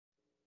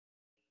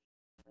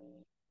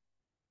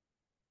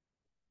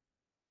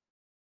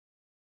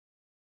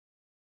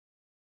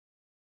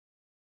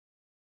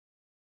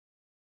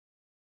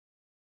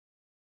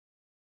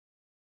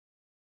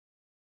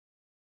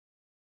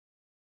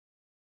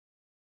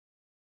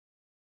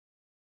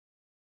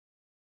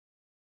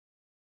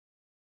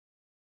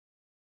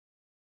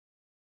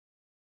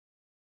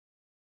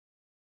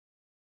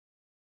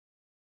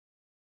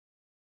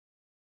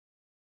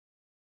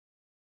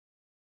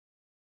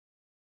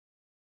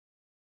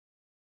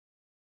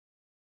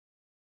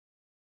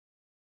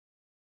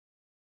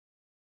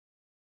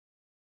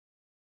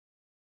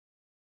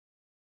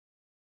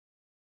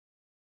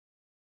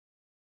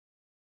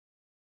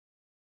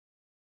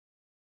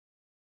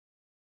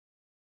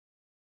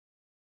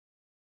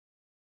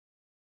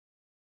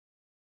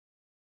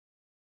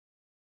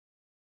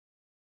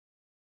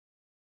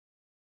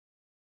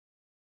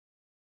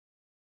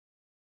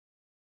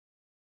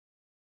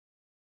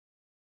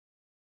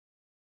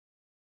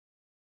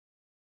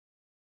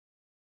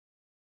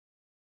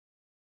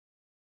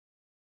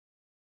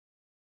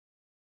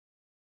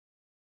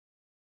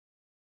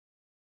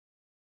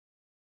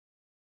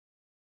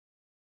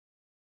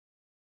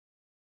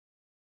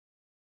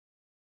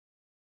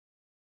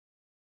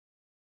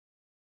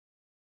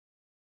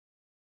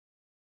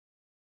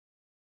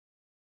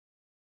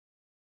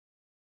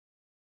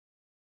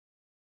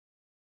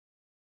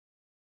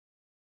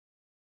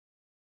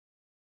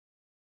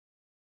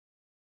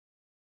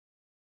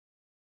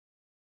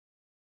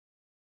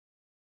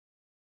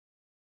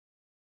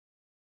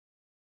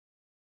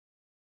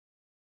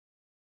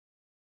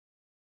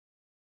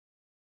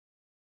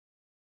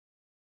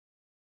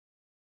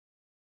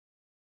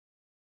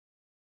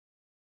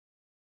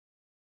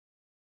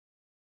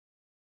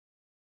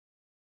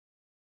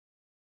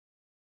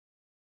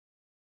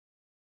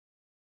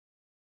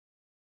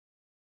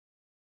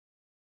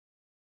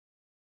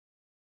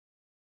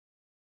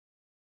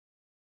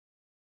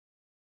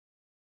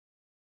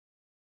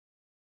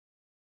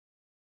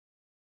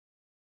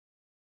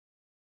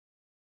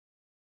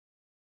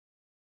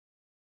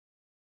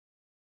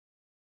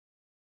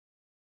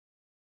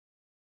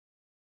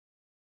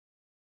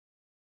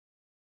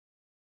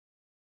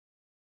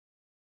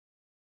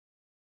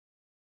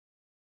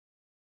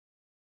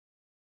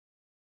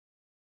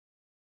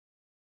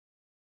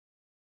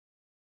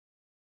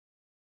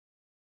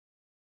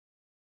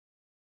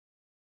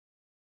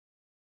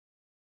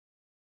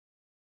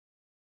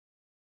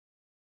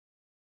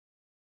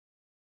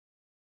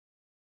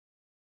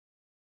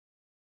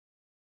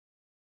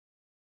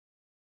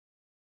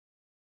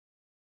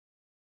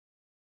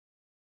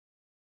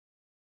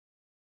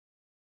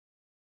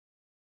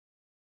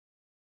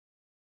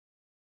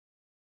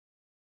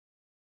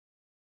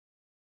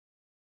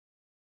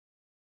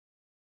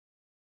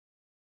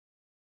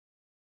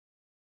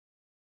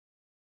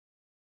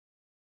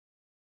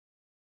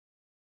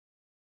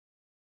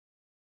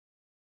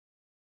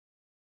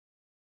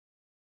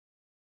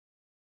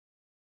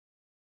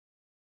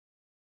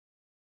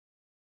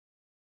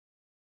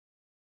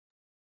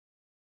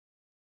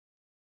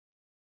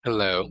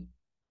Hello.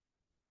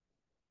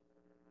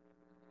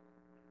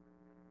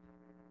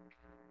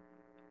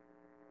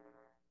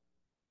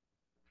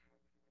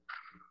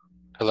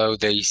 Hello,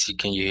 Daisy.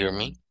 Can you hear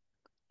me?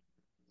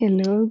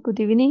 Hello, good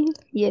evening.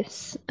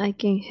 Yes, I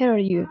can hear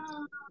you.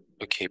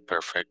 Okay,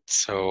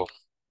 perfect. Well,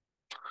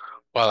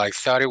 I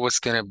thought it was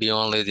going to be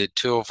only the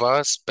two of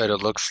us, but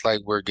it looks like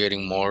we're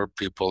getting more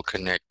people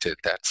connected.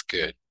 That's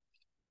good.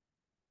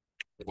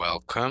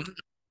 Welcome.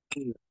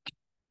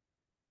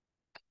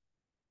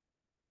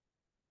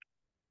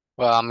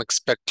 Well, I'm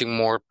expecting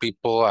more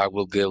people. I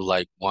will give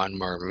like 1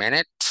 more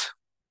minute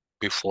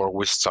before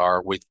we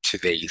start with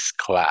today's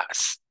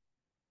class.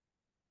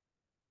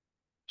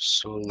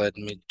 So let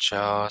me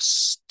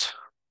just...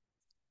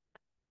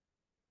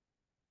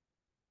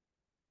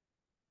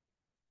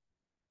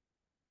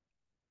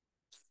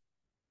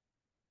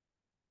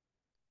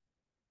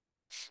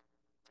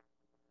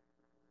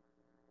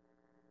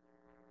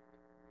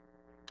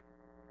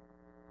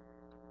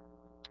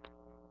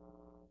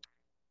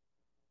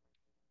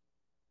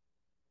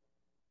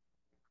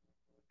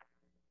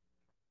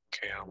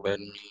 Okay,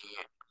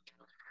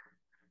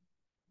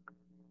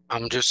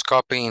 I'm just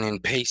copying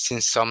and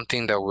pasting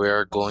something that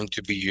we're going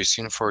to be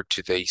using for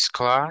today's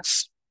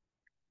class.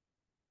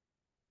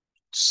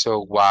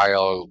 So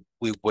while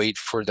we wait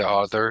for the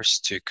others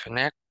to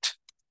connect,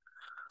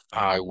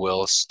 I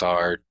will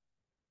start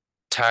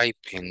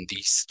typing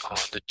this on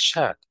the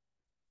chat.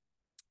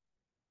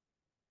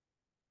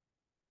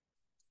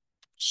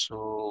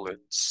 So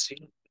let's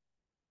see.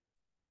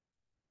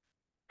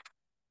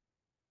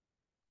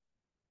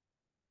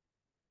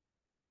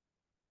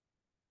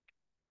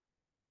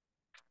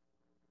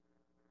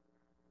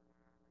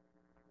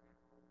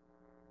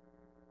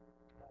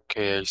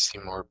 Okay, I see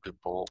more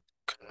people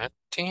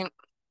connecting.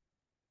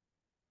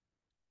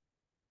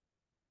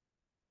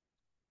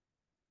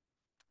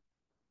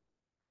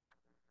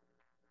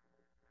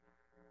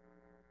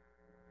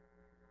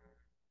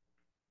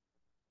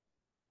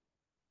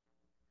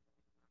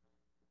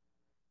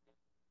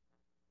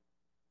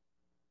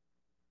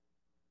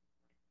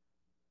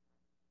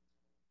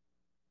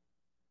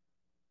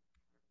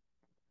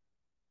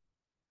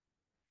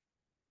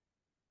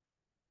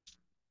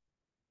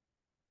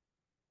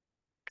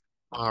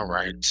 All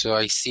right, so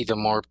I see the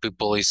more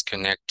people is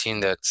connecting,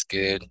 that's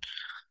good.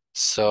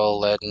 So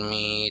let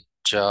me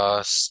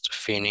just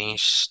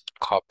finish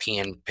copy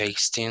and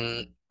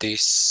pasting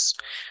these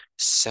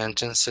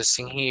sentences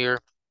in here.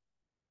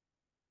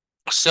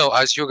 So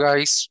as you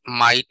guys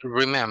might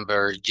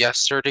remember,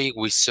 yesterday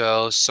we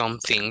saw some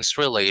things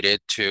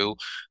related to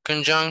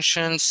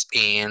conjunctions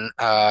and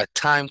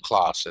time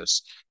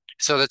clauses.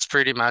 So that's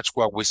pretty much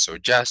what we saw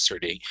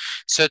yesterday.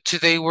 So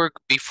today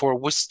before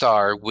we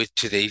start with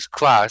today's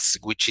class,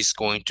 which is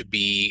going to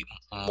be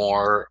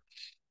more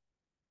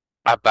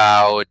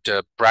about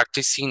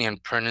practicing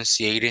and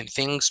pronunciating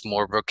things,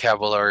 more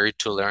vocabulary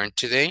to learn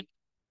today.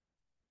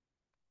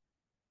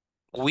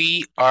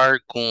 We are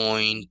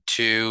going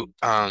to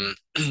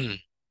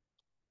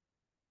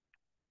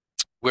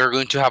we're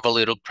going to have a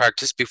little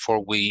practice before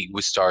we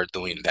start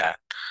doing that.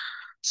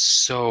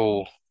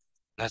 So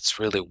that's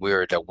really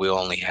weird that we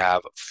only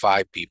have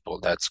 5 people.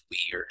 That's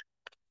weird.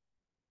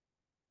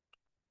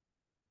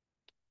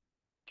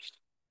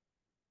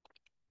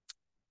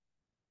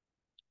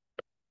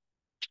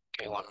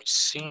 Okay, let me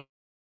see.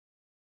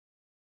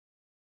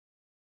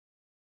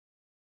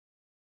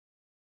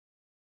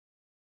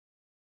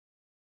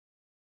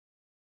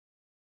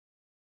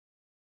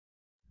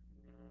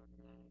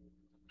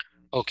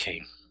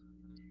 Okay.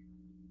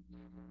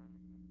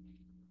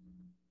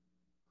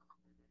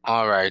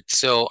 All right.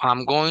 So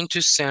I'm going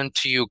to send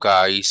to you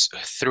guys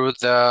through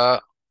the.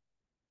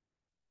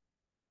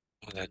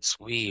 Oh, that's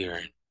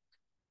weird.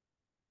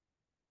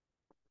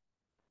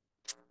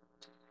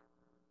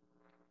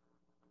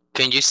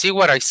 Can you see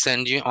what I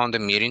send you on the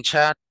meeting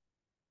chat?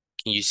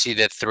 Can you see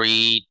the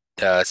 3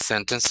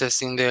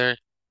 sentences in there?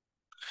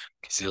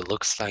 Because it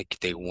looks like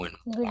they went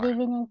Good far.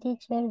 evening,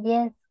 teacher.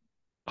 Yes.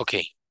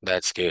 Okay,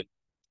 that's good.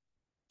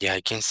 Yeah,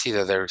 I can see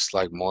that there's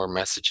like more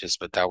messages,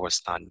 but that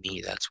was not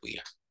me. That's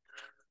weird.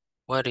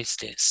 What is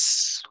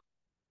this?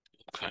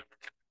 Okay.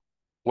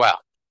 Well,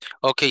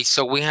 okay,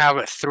 so we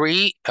have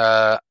 3,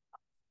 what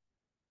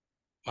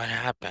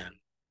happened?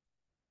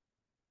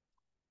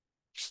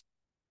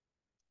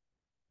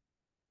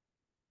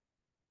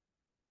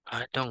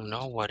 I don't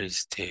know what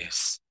is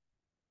this.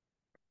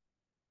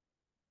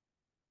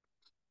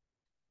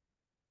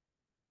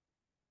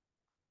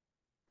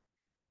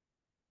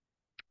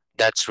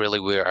 That's really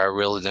weird. I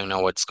really don't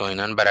know what's going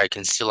on, but I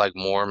can see like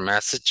more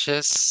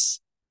messages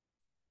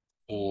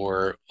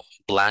or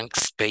blank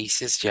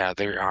spaces. Yeah,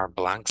 there are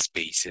blank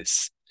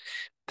spaces.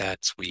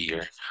 That's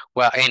weird.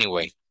 Well,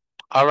 anyway.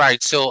 All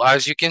right, so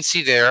as you can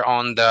see there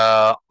on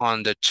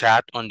the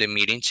chat, on the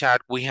meeting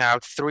chat, we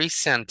have 3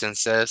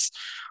 sentences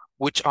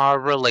which are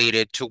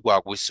related to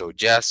what we saw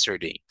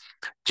yesterday.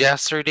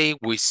 Yesterday,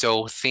 we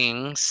saw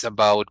things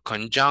about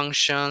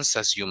conjunctions,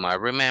 as you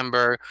might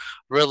remember,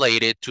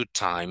 related to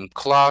time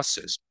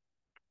clauses.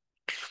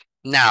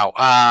 Now,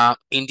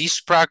 in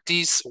this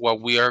practice, what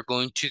we are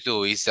going to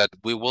do is that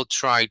we will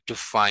try to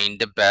find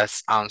the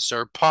best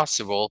answer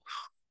possible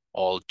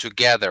all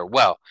together.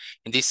 Well,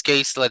 in this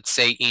case, let's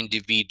say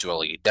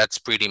individually. That's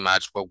pretty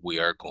much what we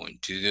are going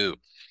to do.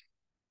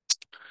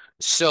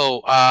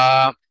 So,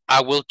 I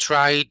will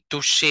try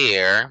to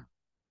share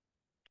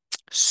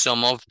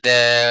some of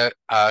the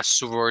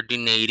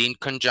subordinating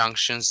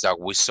conjunctions that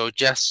we saw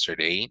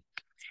yesterday.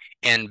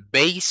 And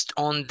based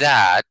on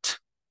that,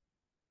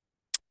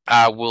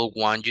 I will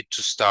want you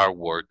to start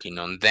working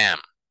on them.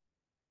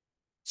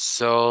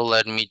 So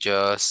let me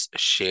just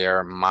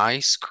share my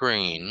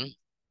screen.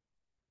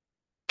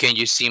 Can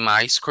you see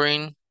my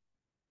screen?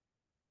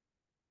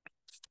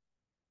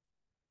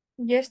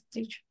 Yes,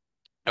 teacher.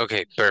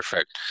 Okay,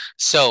 perfect.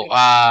 So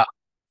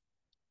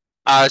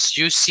as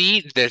you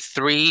see the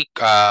 3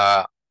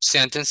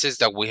 sentences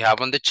that we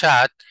have on the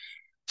chat,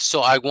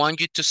 so I want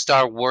you to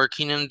start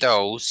working on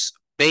those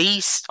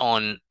based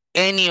on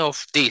any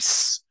of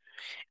this.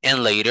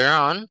 And later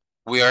on,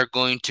 we are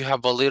going to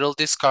have a little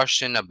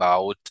discussion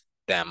about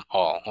them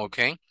all,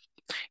 okay?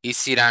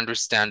 Is it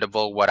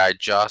understandable what I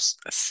just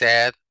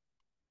said?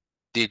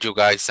 Did you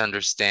guys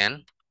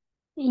understand?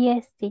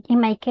 Yes, teacher.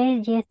 In my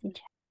case, yes,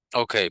 teacher.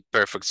 Okay,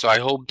 perfect. So I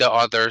hope the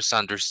others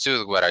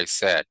understood what I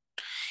said.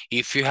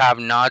 If you have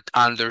not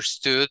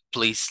understood,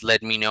 please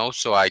let me know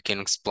so I can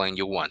explain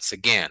you once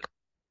again.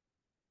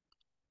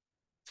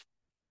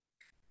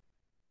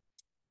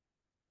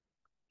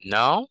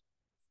 No?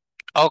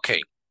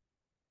 Okay.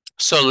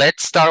 So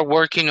let's start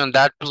working on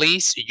that,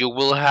 please. You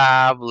will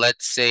have,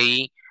 let's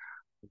say,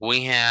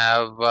 we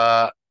have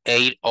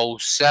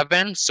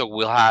 8:07. So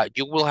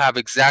you will have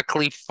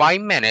exactly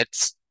 5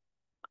 minutes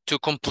to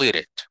complete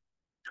it.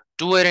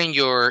 Do it in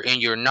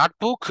your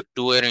notebook,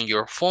 do it in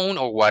your phone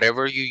or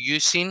whatever you're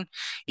using.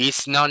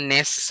 It's not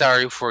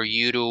necessary for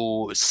you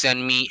to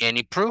send me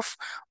any proof,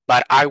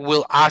 but I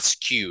will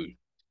ask you,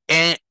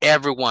 and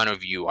every one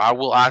of you, I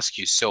will ask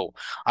you. So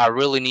I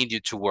really need you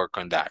to work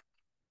on that.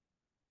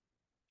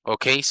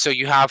 Okay, so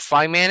you have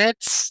 5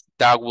 minutes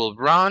that will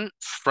run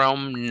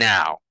from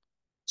now.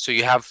 So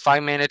you have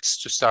 5 minutes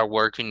to start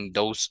working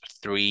those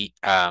 3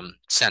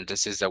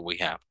 sentences that we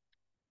have.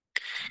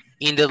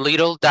 In the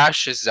little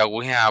dashes that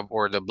we have,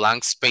 or the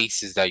blank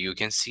spaces that you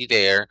can see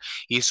there,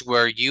 is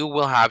where you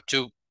will have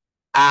to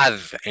add,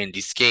 in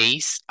this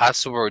case, a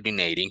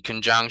subordinating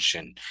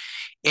conjunction.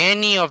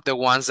 Any of the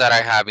ones that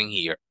I have in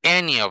here,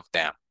 any of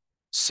them.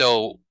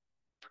 So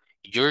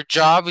your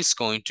job is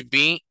going to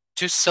be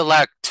to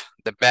select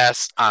the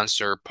best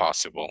answer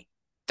possible.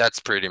 That's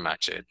pretty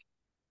much it.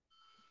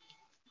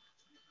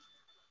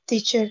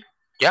 Teacher.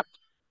 Yep.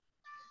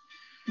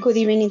 Good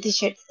evening,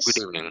 teacher. Good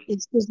evening.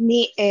 Excuse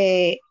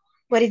me,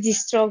 what is the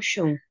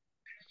instruction?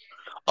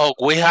 Oh,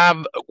 we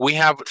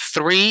have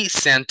 3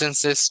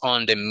 sentences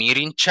on the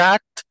meeting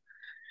chat.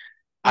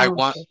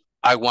 Okay.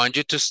 I want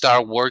you to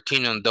start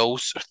working on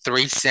those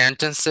 3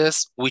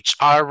 sentences which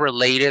are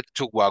related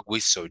to what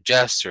we saw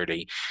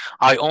yesterday.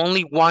 I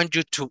only want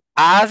you to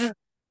add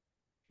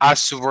a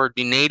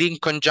subordinating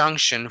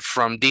conjunction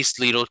from this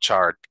little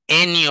chart,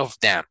 any of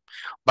them,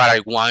 but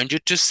I want you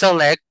to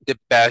select the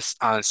best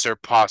answer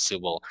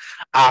possible.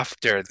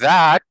 After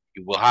that,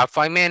 you will have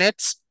 5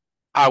 minutes.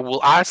 I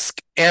will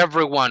ask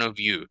every one of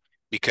you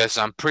because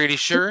I'm pretty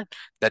sure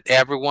that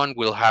everyone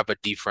will have a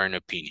different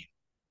opinion.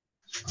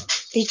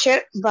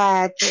 Teacher,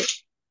 but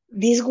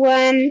this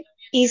one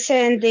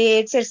isn't the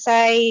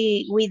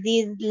exercise we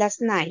did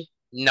last night.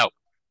 No,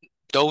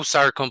 those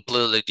are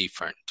completely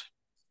different.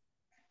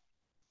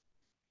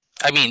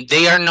 I mean,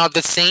 they are not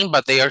the same,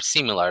 but they are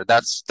similar.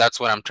 That's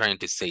what I'm trying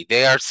to say.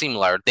 They are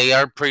similar. They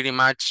are pretty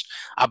much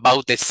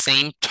about the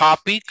same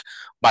topic,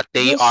 but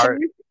they You are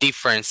sent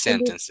different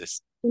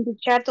sentences. in the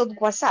chat of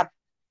WhatsApp.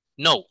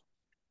 No,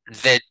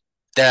 the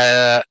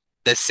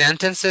the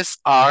sentences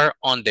are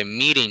on the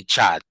meeting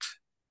chat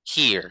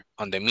here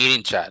on the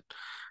meeting chat.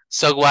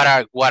 So what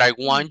I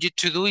want you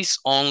to do is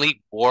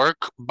only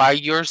work by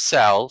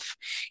yourself.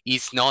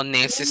 It's not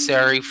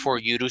necessary for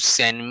you to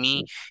send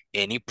me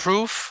any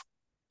proof.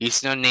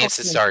 It's not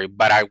necessary,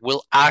 but I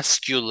will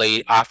ask you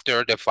late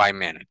after the 5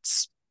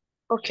 minutes.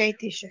 Okay,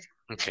 teacher.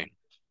 Okay.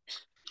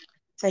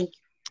 Thank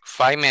you.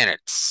 5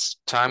 minutes.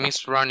 Time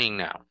is running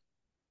now.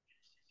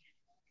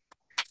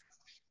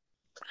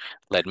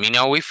 Let me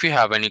know if you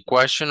have any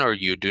question or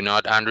you do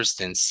not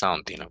understand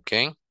something,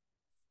 okay?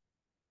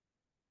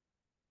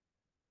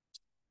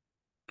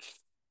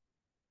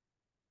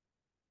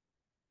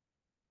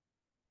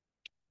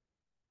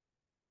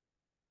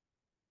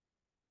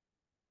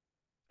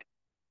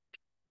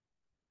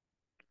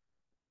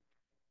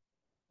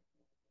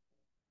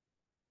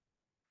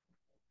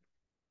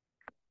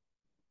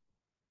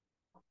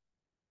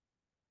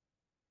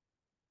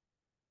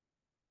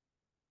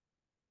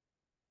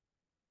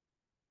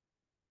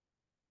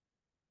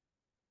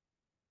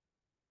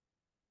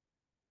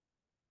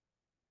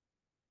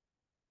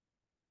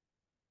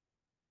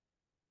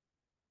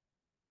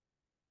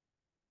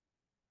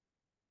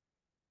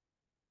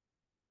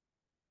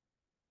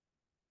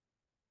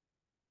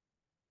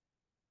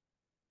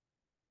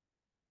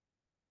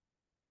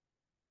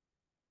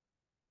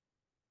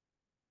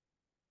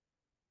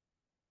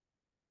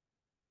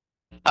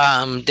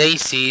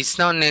 Daisy, it's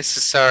not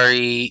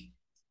necessary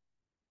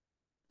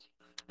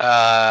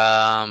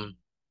to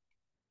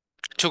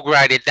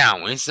write it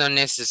down. It's not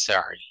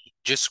necessary.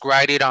 Just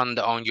write it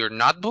on your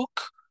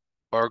notebook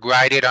or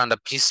write it on a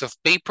piece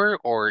of paper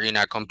or in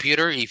a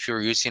computer if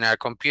you're using a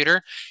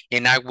computer,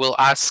 and I will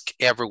ask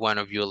every one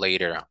of you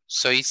later on.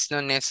 So it's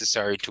not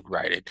necessary to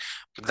write it.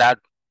 But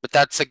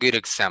that's a good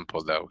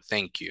example though.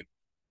 Thank you.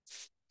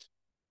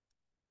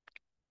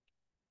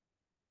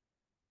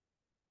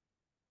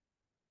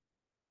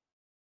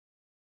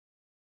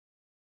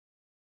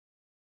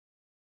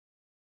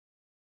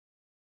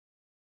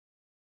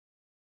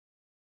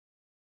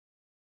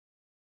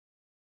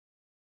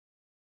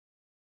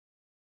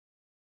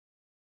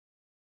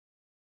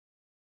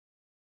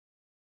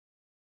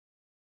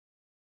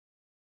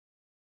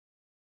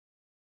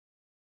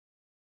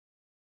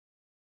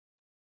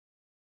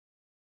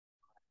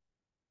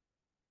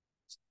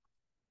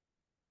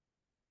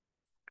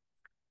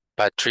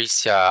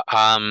 Patricia,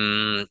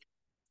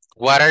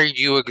 what are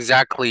you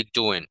exactly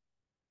doing?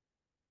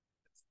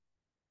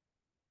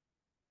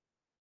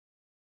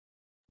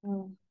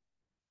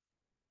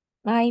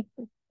 I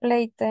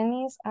play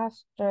tennis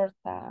after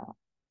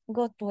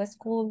go to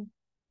school.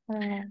 I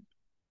don't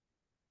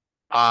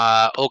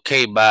know.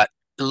 Okay, but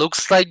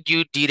looks like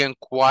you didn't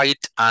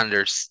quite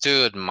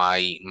understood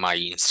my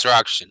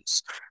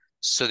instructions.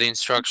 So the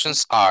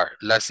instructions are,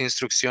 las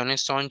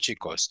instrucciones son,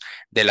 chicos,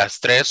 de las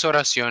 3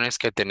 oraciones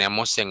que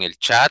tenemos en el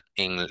chat,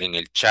 en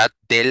el chat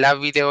de la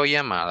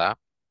videollamada,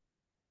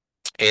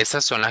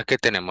 esas son las que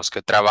tenemos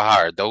que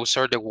trabajar. Those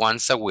are the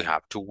ones that we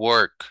have to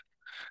work.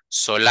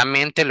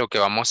 Solamente lo que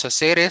vamos a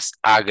hacer es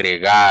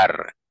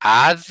agregar,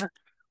 add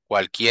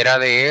cualquiera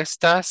de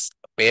estas,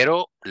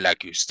 pero la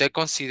que usted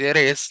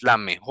considere es la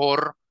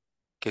mejor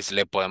que se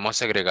le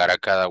podemos agregar a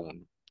cada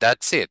uno.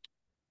 That's it.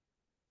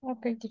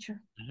 Okay,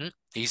 teacher.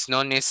 It's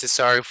not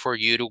necessary for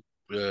you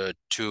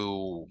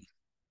to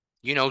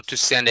you know, to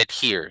send it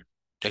here.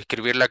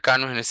 escribirla acá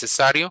no es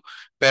necesario,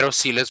 pero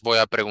sí les voy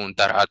a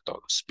preguntar a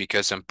todos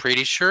because I'm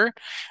pretty sure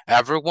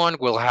everyone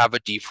will have a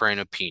different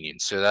opinion.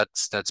 So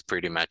that's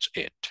pretty much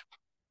it.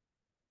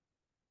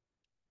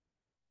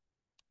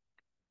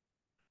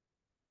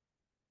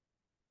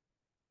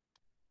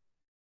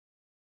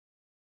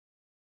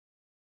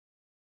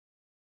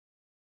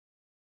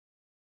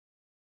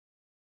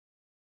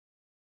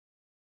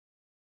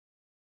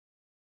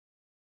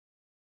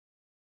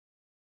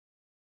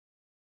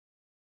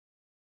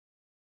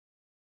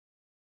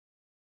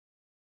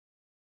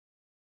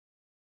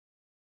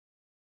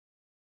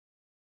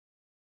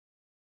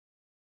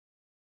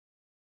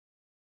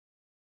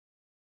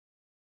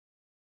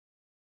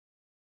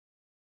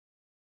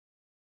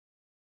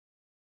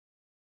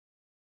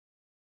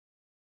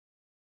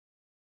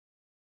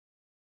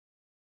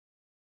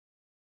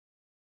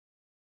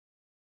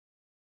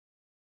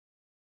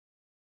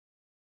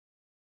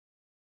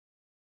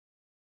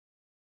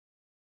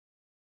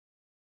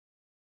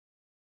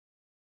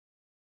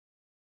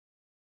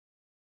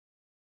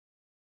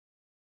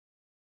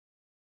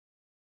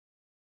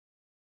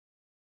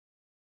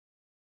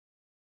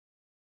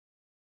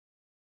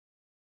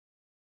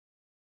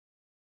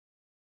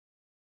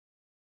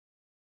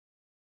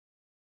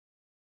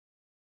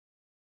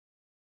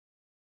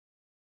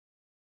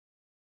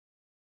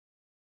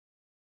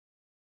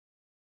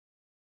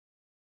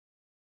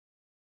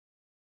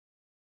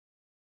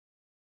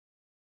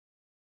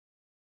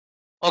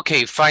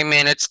 Okay, 5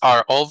 minutes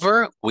are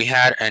over. We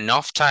had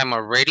enough time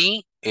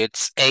already.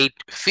 It's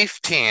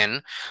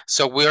 8:15,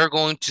 so we are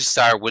going to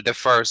start with the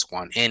first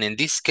one. And in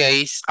this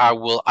case, I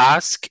will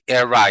ask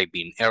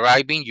arriving.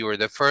 Arriving, you're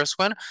the first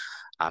one.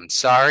 I'm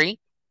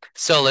sorry.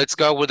 So let's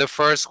go with the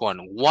first one.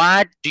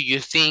 What do you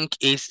think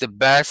is the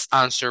best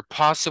answer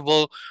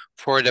possible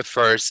for the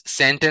first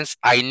sentence?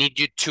 I need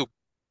you to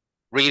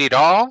read it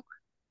all,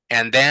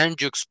 and then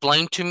you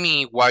explain to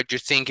me what you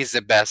think is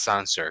the best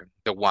answer,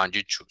 the one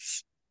you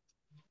choose.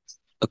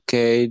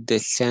 Okay, the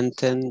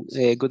sentence,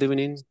 good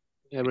evening,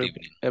 Good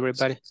evening.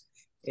 everybody.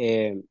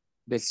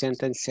 The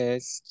sentence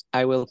says,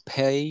 I will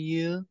pay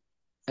you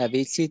a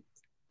visit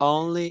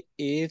only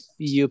if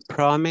you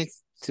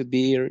promise to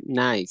be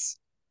nice.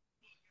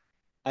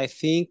 I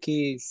think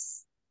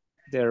is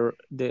the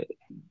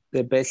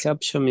best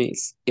option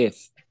is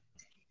if.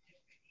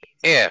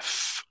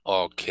 If,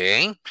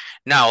 okay.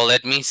 Now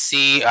let me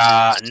see,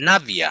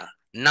 Navia.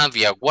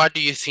 Navia, what do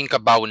you think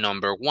about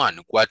number one?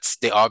 What's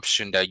the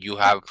option that you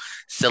have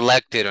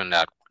selected on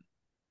that?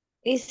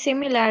 It's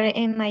similar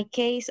in my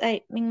case.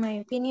 In my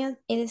opinion,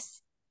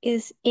 is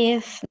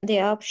if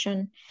the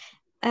option.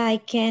 I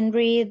can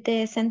read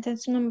the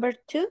sentence number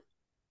 2.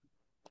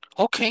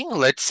 Okay,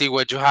 let's see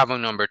what you have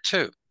on number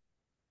 2.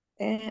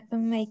 In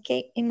my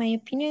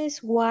opinion,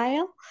 is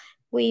while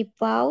we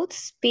both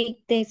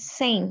speak the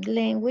same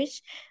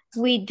language,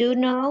 we do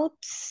not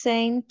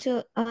seem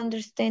to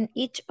understand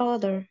each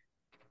other.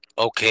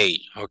 Okay,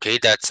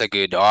 that's a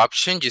good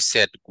option. You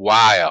said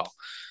while.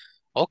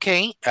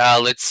 Okay,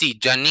 let's see,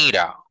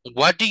 Janita,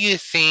 what do you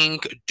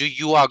think? Do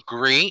you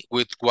agree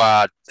with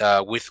what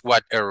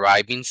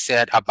Arriving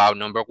said about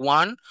number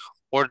 1,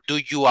 or do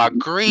you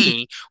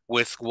agree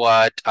with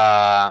what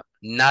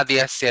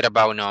Nadia said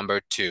about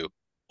number 2,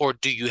 or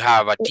do you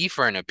have a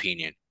different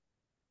opinion?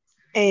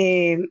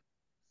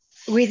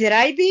 With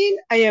driving,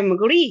 I am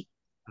agree.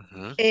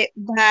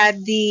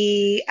 But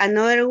the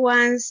another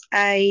ones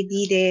I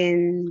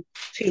didn't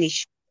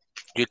finish.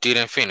 You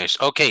didn't finish.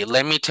 Okay,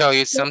 let me tell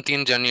you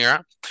something,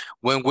 Janira.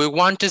 When we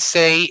want to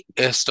say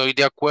estoy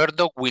de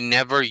acuerdo, we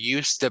never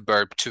use the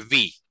verb to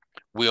be.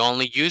 We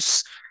only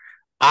use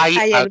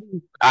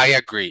I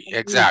agree.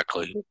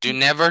 Exactly. Do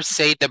never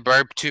say the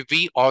verb to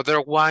be,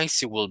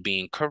 otherwise it will be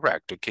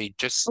incorrect. Okay,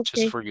 just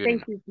for you to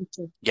know.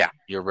 You, yeah,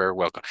 you're very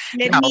welcome.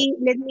 let me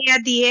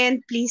at the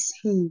end, please.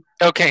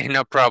 Okay,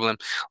 no problem.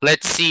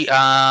 Let's see.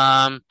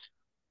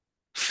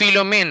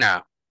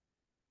 Filomena.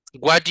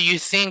 What do you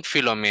think,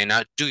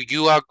 Filomena? Do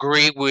you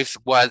agree with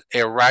what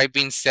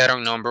Arriving said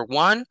on number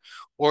 1,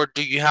 or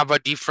do you have a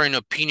different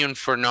opinion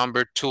for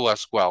number 2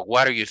 as well?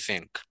 What do you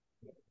think?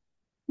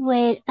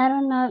 Well, I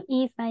don't know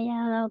if I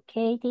am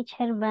okay,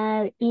 teacher,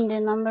 but in the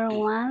number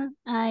 1,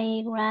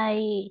 I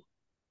write.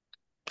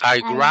 I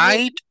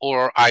write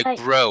or I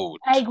wrote?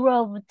 I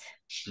wrote.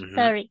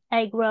 Sorry,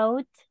 I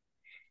wrote.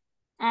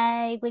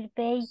 I will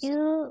pay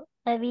you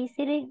a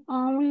visit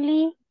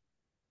only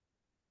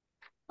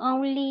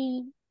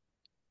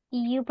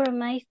you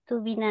promise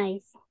to be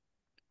nice.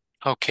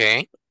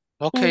 Okay.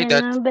 Okay, in the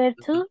number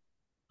 2,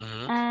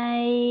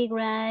 I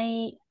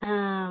write.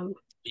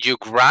 You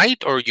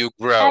write or you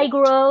grow? I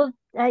wrote.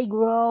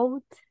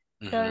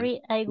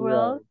 Sorry, I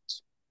wrote.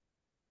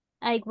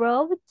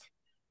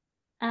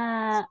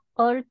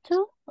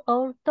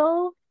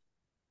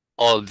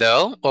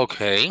 Although,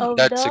 okay,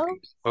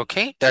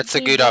 that's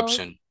a good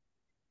option.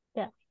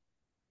 Yeah.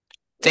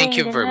 Thank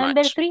you very much.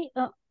 Number 3,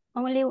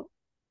 only.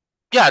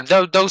 Yeah,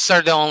 those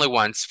are the only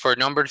ones. For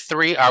number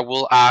 3, I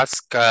will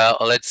ask,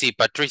 let's see,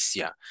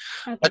 Patricia.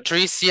 Okay.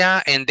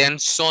 Patricia and then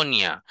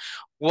Sonia.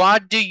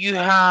 What do you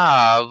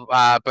have,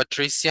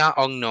 Patricia,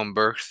 on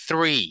number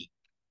 3?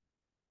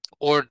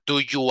 Or do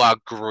you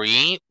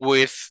agree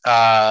with,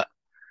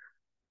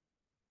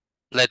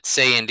 let's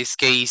say in this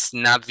case,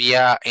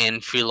 Nadia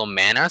and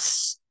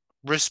Filomena's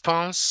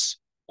response?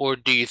 Or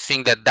do you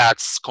think that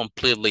that's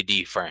completely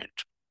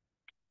different?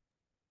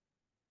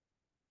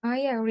 I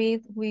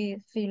agreed with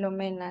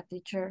Filomena,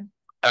 teacher.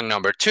 On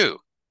number 2?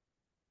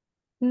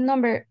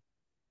 Number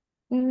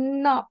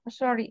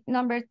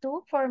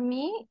 2 for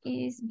me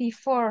is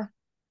before.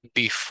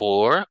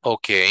 Before,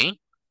 okay.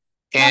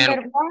 And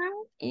Number 1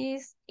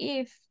 is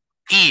if.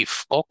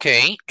 If,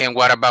 okay. And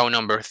what about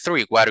number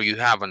 3? What do you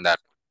have on that?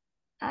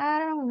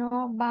 I don't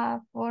know,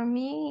 but for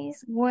me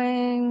it's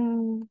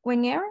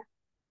whenever.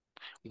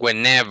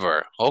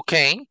 Whenever,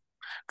 okay.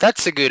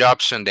 That's a good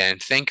option then.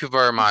 Thank you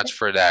very much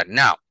for that.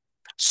 Now,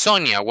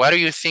 Sonia, what do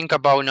you think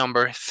about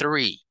number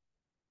 3?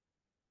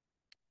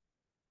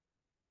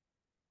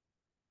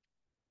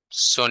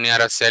 Sonia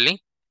Araceli?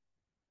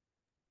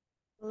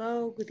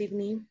 Hello, good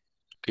evening.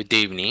 Good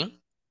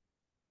evening.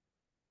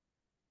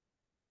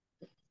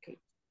 Okay.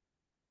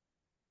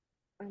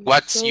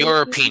 What's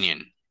your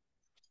opinion?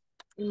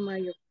 In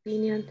my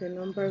opinion, the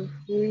number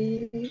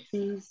 3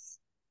 is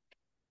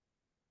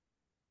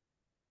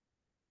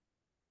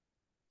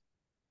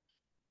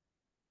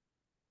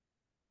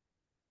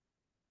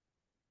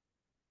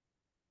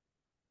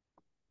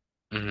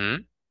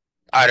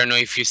I don't know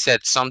if you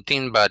said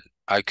something, but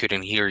I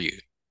couldn't hear you.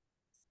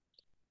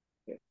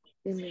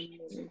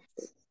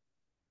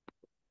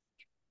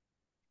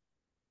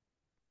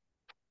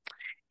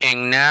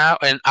 And now,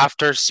 and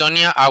after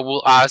Sonia, I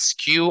will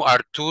ask you,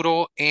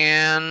 Arturo,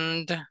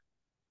 and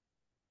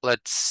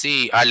let's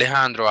see,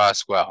 Alejandro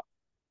as well.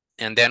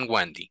 And then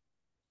Wendy.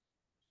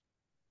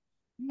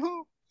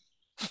 No.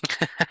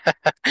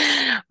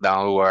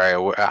 Don't worry,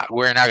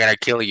 we're not gonna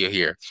kill you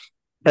here.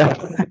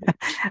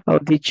 Oh,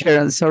 teacher,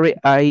 I'm sorry.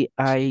 I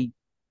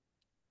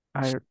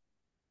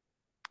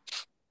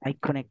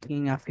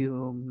connecting a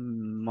few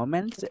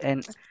moments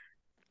and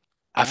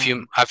a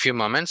few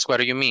moments. What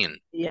do you mean?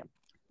 Yeah,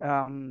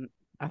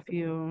 a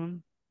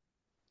few.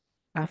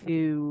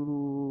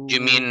 You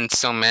mean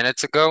some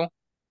minutes ago?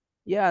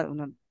 Yeah,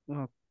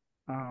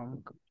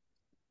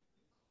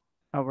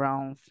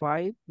 around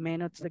 5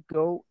 minutes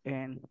ago,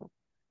 and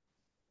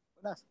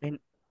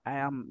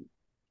I'm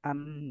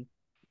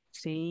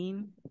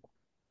seeing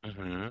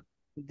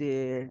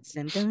the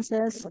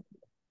sentences,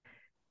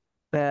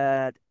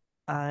 but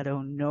I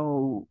don't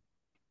know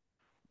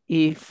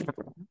if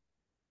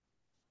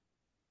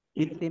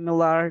it's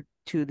similar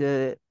to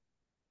the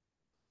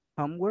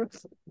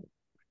homeworks.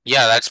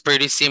 Yeah, that's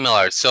pretty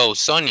similar. So,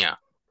 Sonia,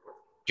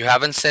 you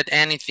haven't said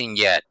anything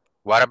yet.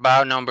 What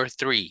about number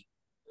 3?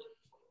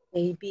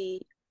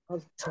 maybe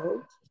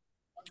although.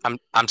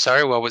 I'm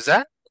sorry, what was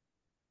that?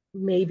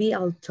 Maybe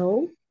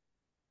although.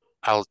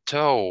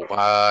 Although,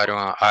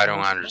 I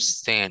don't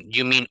understand.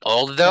 You mean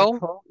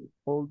although?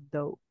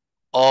 Although.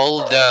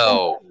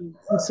 Although.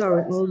 I'm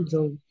sorry,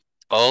 although.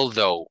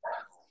 Although.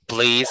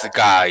 Please,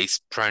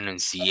 guys,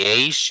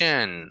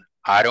 pronunciation.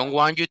 I don't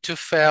want you to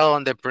fail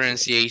on the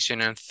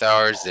pronunciation on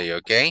Thursday,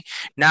 okay?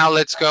 Now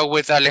let's go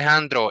with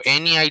Alejandro.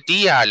 Any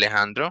idea,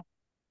 Alejandro?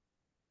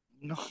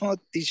 No,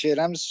 teacher,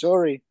 I'm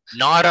sorry.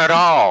 Not at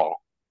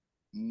all.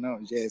 No,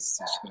 yes,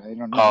 teacher, I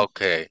don't know.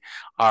 Okay,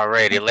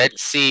 alrighty.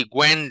 Let's see,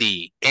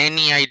 Wendy.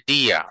 Any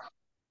idea?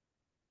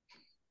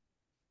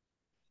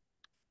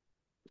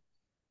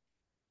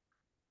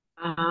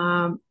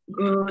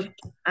 Good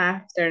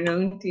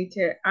afternoon,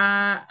 teacher.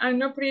 I'm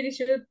not pretty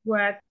sure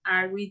what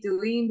are we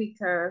doing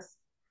because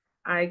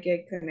I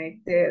get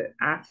connected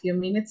a few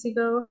minutes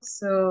ago.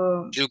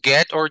 So You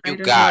get or you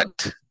got?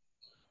 Know.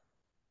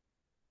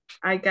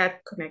 I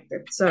got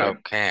connected. Sorry.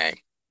 Okay.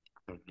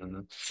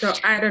 So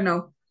I don't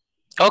know.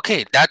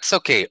 Okay, that's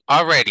okay.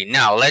 Alrighty,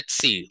 now let's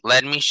see.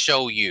 Let me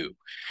show you.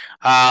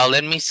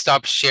 Let me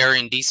stop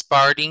sharing this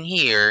part in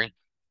here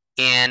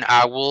and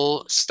I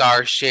will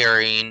start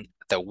sharing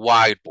the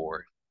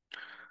whiteboard.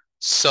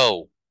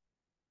 So,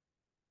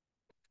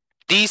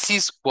 this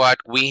is what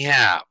we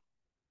have.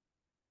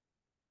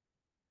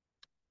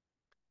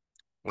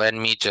 Let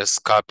me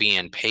just copy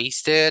and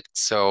paste it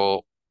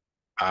so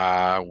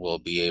you will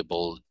be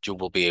able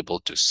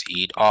to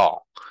see it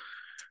all.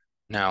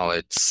 Now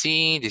let's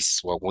see, this is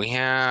what we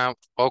have.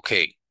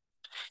 Okay,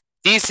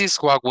 this is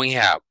what we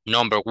have.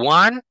 Number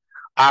 1,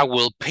 I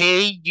will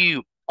pay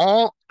you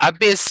a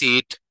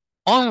visit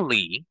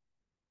only.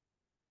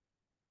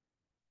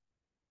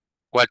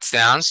 What's the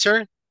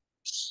answer?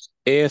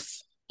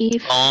 If.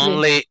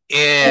 Only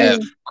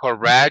if.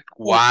 Correct.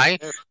 Why?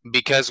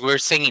 Because we're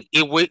saying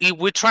if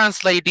we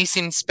translate this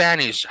in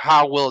Spanish,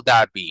 how will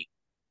that be?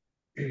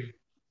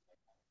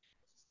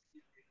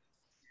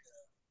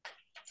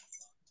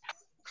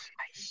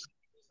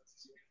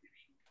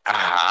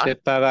 Te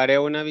pagaré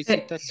una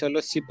visita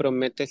solo si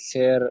prometes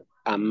ser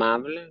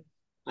amable.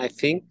 I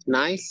think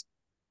nice.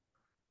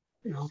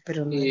 No,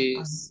 pero no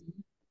is.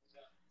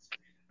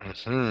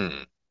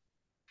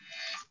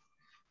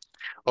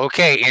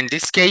 Okay, in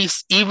this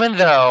case, even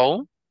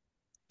though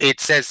it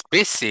says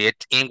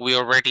visit, and we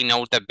already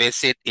know that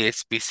visit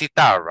is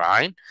visitar,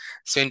 right?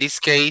 So in this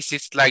case,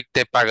 it's like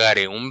te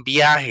pagaré un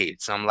viaje,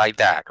 something like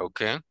that,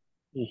 okay?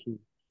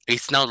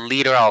 It's not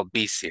literal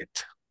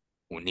visit.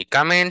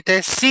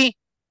 Únicamente sí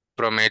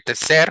promete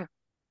ser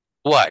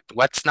what?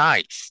 What's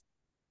nice?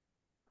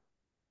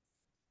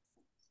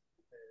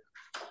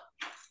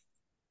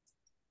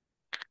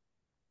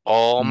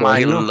 Oh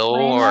my Bueno.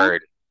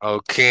 Lord.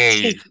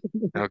 Okay.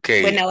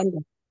 Okay. Buena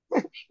onda.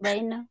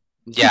 Bueno.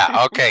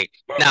 Yeah, okay.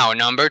 Now,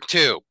 number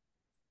 2.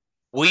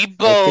 We I think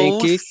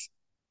both... it's,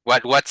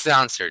 What's the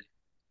answer?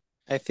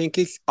 I think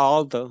it's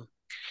although.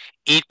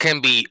 It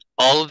can be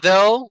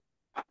although,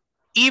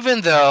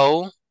 even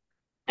though.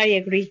 I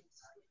agree.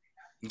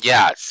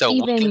 Yeah, so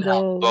we Even can have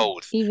though,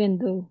 both. even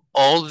though.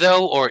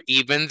 Although or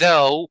even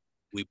though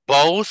we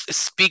both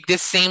speak the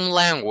same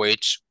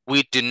language,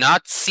 we do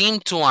not seem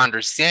to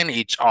understand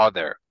each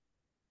other.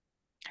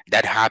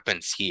 That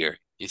happens here.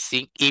 You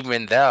see,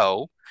 even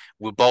though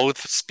we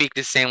both speak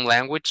the same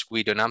language,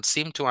 we do not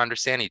seem to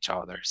understand each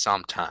other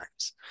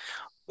sometimes.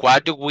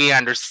 What do we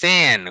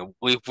understand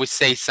if we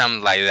say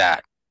something like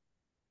that?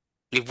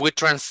 If we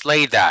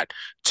translate that?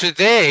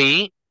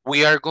 Today,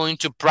 we are going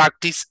to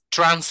practice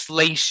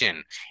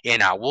translation,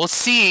 and I will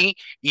see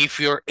if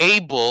you're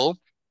able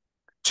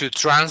to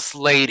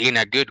translate in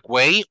a good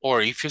way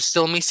or if you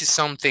still missing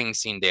some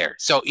things in there.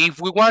 So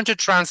if we want to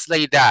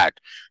translate that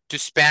to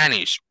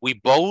Spanish, we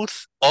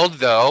both,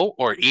 although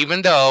or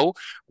even though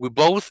we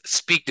both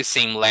speak the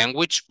same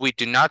language, we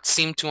do not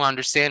seem to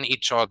understand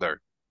each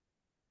other.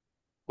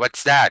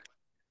 What's that?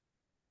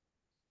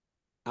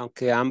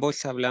 Aunque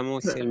ambos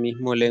hablamos el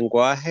mismo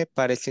lenguaje,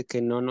 parece que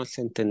no nos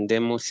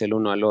entendemos el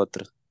uno al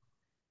otro.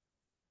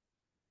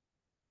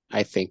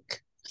 I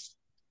think.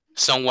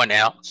 Someone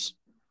else?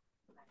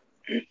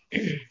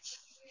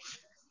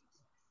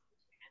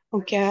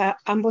 Aunque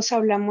ambos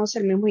hablamos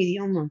el mismo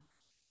idioma.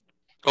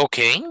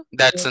 Okay,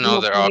 that's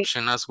another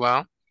option as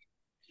well.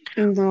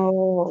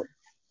 No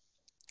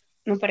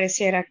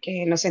pareciera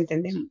que nos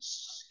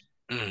entendemos.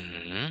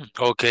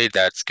 Okay,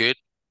 that's good.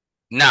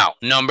 Now,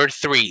 number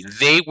 3,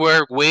 they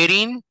were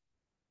waiting.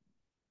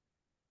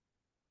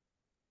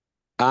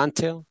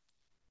 Until.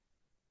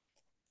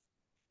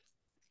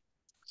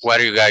 What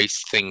do you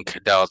guys think,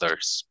 the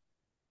others?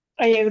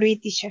 I agree,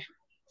 teacher.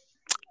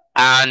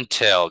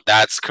 Until,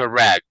 that's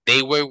correct.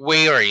 They were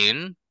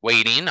waiting,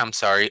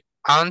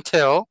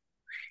 until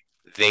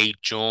they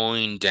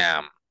joined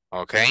them,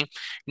 okay?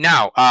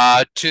 Now,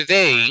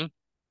 today,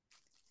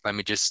 let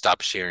me just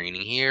stop sharing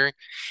here.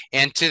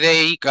 And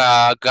today,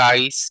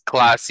 guys,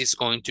 class is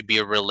going to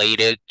be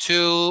related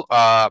to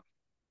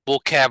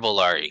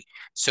vocabulary.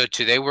 So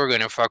today we're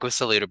going to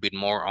focus a little bit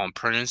more on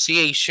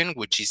pronunciation,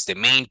 which is the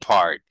main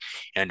part,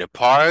 and the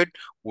part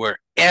where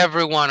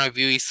every one of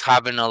you is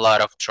having a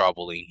lot of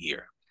trouble in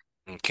here.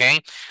 Okay,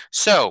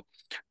 so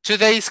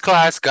today's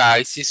class,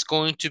 guys, is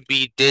going to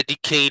be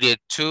dedicated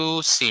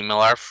to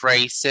similar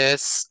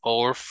phrases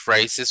or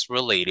phrases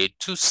related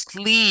to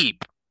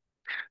sleep.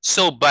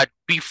 So, but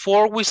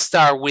before we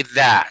start with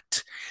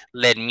that,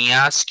 let me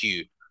ask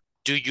you,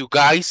 do you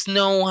guys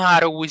know how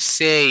do we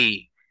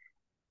say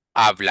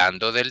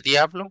hablando del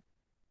diablo?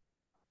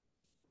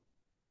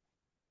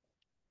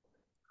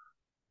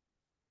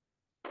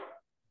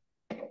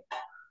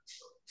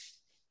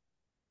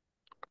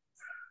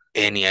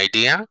 Any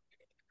idea?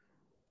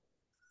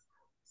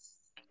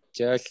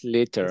 Just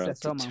literal.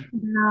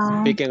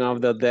 No. Speaking of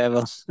the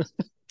devil.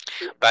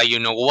 But you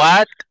know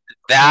what?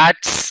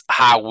 That's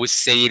how we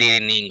say it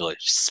in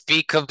English.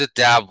 Speak of the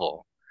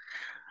devil.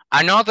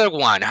 Another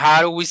one,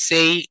 how do we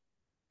say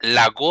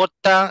la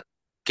gota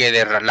que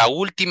la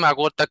última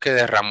gota que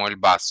derramó el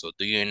vaso?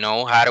 Do you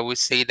know how do we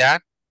say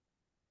that?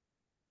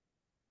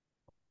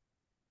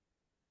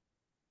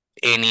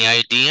 Any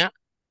idea?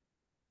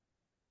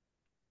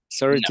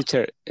 Sorry,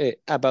 teacher.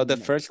 About the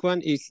first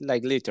one, is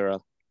like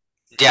literal.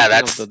 Yeah, Speaking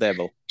that's of the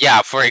devil.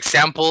 Yeah, for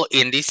example,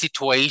 in this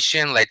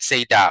situation, let's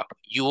say that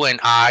you and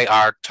I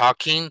are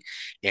talking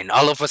and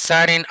all of a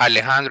sudden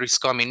Alejandro is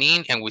coming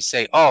in and we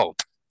say, oh,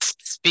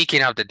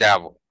 speaking of the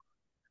devil.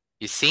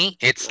 You see,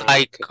 it's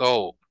like, Okay.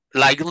 oh,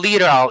 like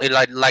literal,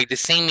 like the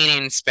same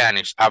meaning in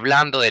Spanish,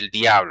 hablando del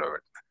diablo.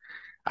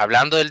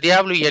 Hablando del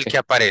diablo y el que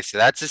aparece.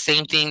 That's the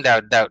same thing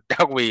that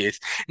we use.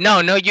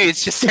 No, you,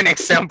 it's just an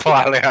example,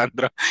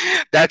 Alejandro.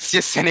 That's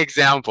just an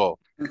example.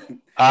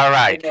 All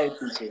right.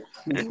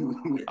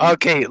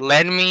 Okay,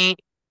 let me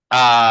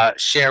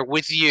share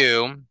with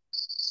you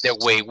the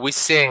way we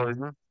say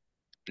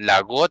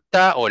la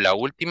gota o la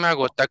última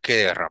gota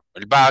que derramó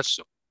el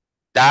vaso.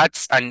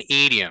 That's an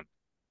idiom.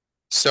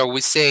 So we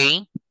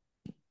say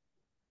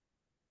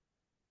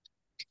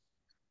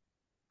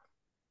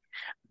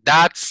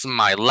that's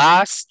my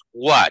last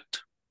what?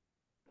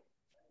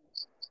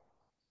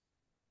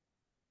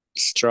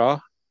 Straw.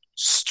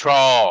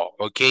 Straw,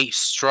 okay,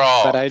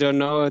 straw. But I don't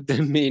know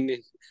the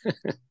meaning.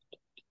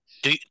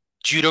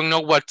 You don't know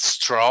what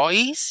straw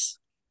is?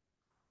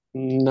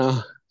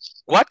 No.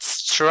 What's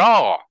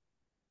straw?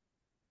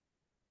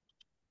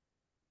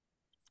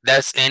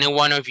 Does any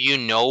one of you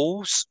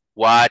knows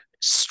what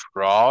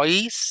straw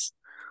is?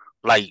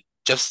 Like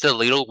just the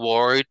little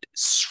word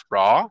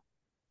straw?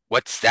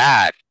 What's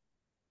that?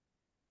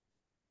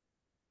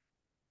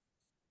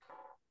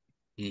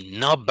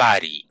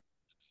 Nobody.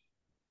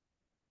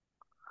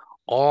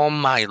 Oh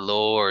my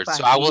Lord.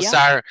 So I will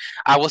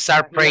Pajilla.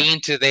 start Pajilla.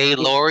 praying today,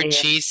 Lord Eh,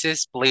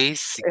 Jesus,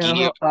 please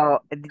give.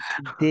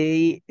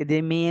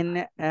 they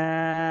mean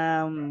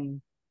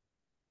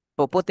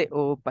popote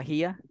or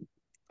pajilla.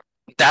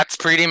 That's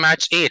pretty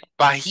much it.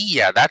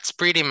 Pajilla, that's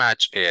pretty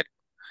much it.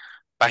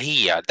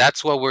 Pajilla,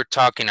 that's what we're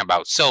talking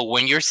about. So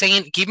when you're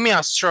saying, give me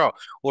a straw,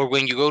 or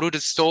when you go to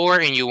the store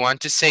and you want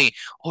to say,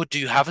 oh, do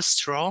you have a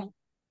straw?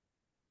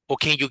 Or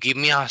can you give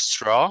me a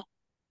straw?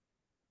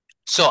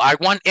 So I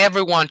want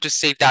everyone to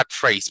say that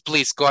phrase.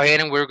 Please go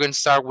ahead, and we're going to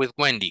start with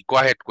Wendy. Go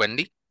ahead,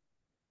 Wendy.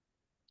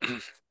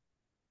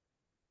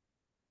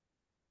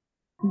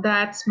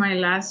 That's my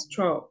last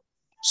straw.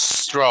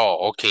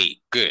 Straw. Okay,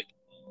 good.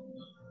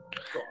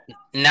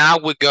 Now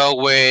we go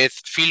with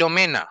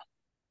Filomena.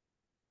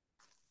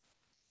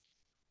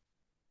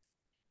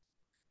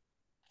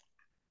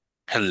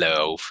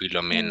 Hello,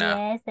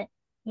 Filomena.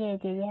 Yes.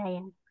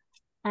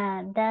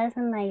 That's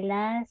my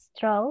last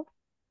straw.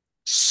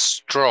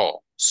 Straw.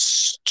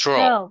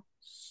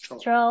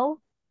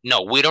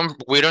 No, we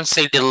don't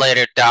say the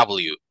letter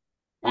W.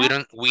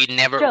 Yeah,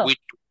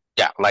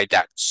 like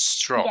that.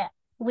 Straw. Yeah,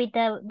 with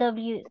the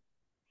W.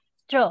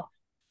 Straw.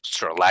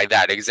 Straw, like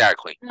that,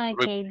 exactly.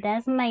 Okay,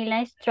 that's my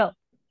last straw.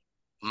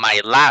 My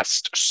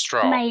last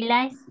straw. My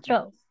last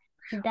straw.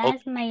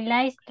 That's my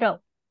last straw.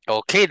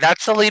 Okay,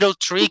 that's a little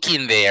tricky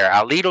in there,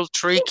 a little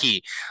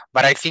tricky,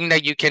 but I think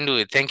that you can do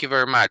it. Thank you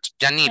very much.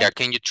 Janita,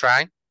 can you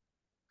try?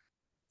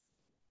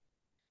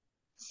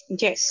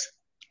 Yes.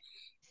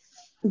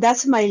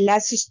 That's my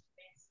last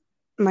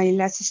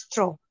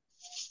straw.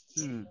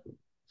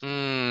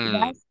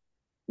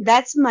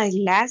 That's my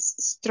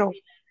last straw.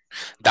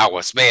 That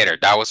was better.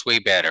 That was way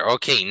better.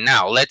 Okay,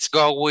 now let's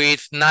go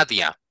with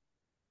Nadia.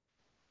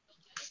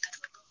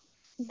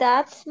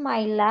 That's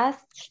my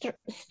last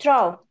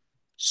straw.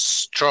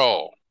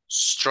 Straw.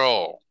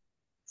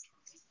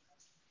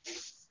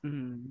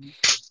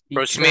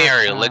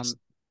 Rosemary, let's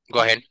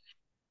go ahead.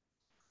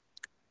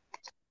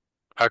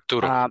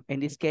 Arturo. In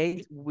this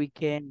case, we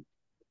can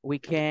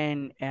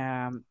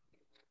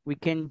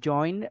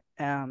join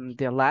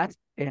the last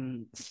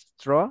and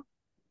straw.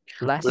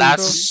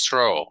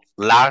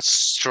 Last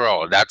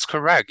straw. That's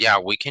correct. Yeah,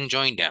 we can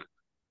join them.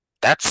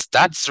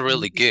 That's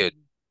really good.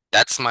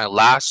 That's my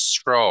last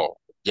straw.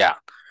 Yeah.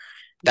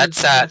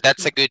 That's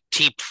a good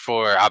tip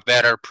for a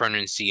better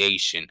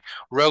pronunciation.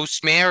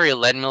 Rosemary,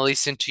 let me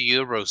listen to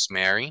you,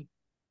 Rosemary.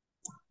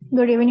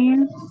 Good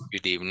evening.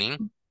 Good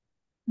evening.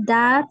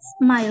 That's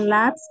my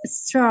last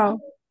straw.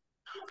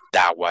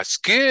 That was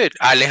good.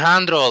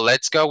 Alejandro,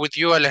 let's go with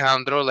you,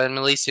 Alejandro. Let me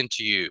listen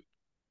to you.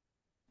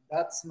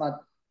 That's my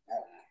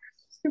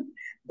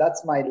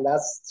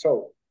last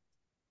straw.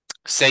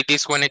 Say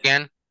this one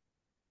again.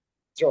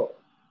 Straw.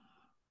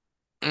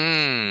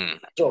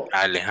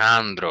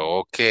 Alejandro,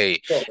 okay.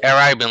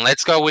 Aribin,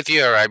 let's go with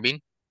you,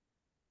 Aribin.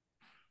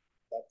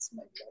 That's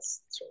my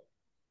last straw.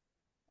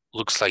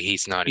 Looks like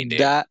he's not in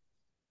there.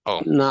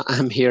 No,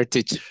 I'm here,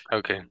 teacher.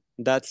 Okay.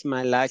 That's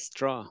my last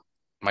straw.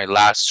 My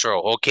last straw.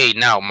 Okay,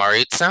 now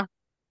Maritza.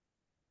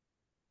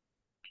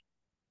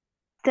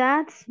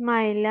 That's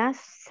my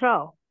last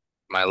straw.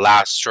 My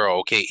last straw.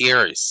 Okay,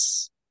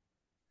 Iris.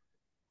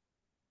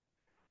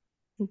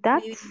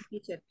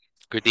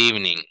 Good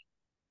evening.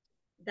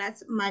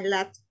 That's my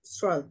last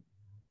straw.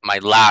 My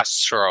last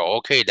straw.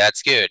 Okay,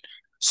 that's good.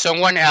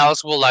 Someone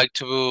else would like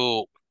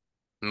to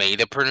make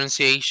the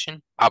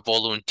pronunciation? A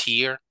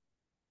volunteer?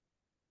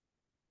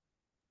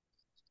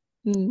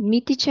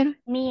 Me, teacher.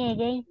 Me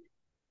again.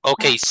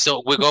 Okay,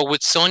 so we go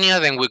with Sonia,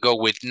 then we go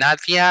with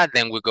Nadia,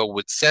 then we go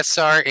with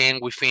Cesar, and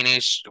we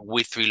finish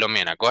with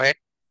Filomena. Go ahead.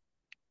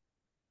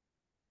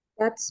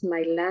 That's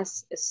my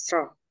last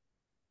straw.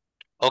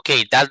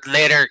 Okay, that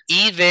letter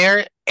E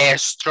there,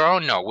 straw.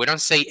 No, we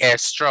don't say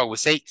straw, we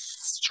say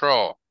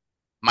straw.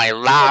 My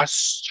last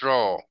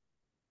straw.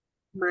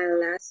 My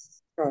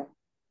last straw.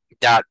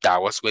 That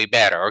was way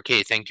better.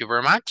 Okay, thank you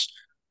very much.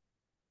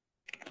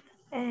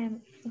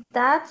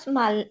 That's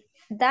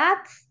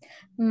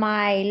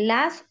my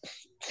last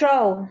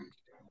straw.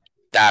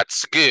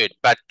 That's good,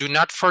 but do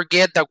not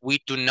forget that we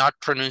do not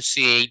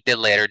pronunciate the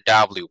letter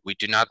W. We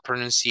do not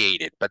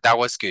pronunciate it, but that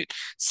was good.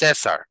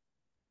 Cesar.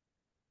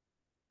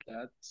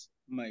 That's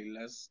my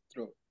last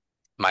straw.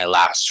 My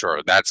last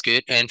straw. That's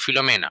good. And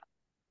Filomena.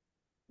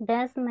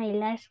 That's my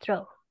last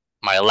straw.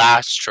 My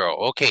last straw.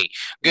 Okay,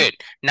 good.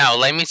 Now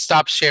let me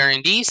stop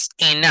sharing this,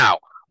 and now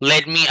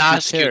let me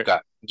ask you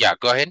guys. Yeah,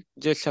 go ahead.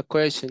 Just a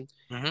question.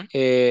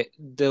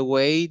 The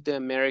way the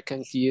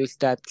Americans use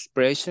that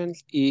expression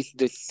is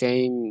the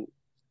same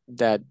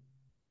that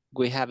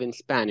we have in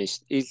Spanish.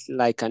 It's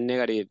like a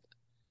negative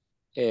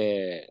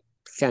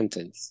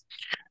sentence.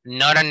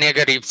 Not a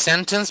negative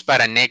sentence,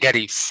 but a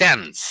negative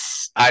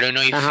sense. I don't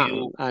know if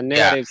you... A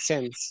negative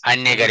sense. A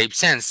negative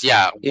sense,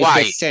 yeah. It's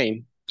Why? the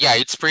same. Yeah,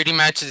 it's pretty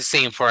much the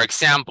same. For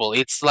example,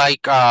 it's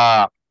like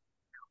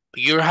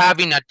you're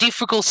having a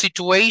difficult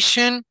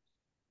situation,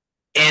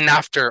 and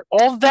after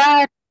all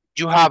that,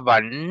 you have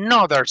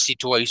another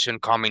situation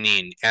coming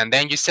in. And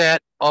then you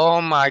said,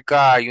 oh my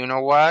God, you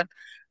know what?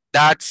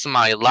 That's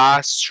my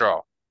last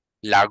straw.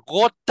 La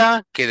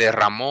gota que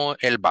derramó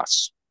el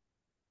vaso.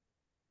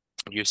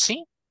 You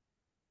see?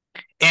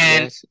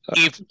 And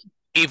Yes.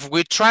 if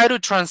we try to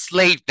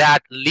translate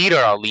that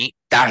literally,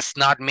 does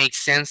not make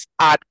sense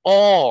at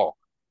all.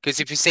 Because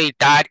if you say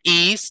that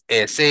is,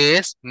 ese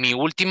es mi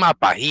última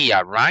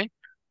pajilla, right?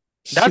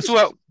 That's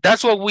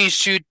what we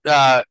should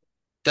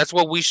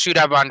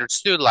have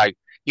understood, like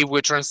if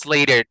we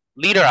translate it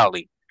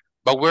literally,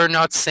 but we're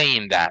not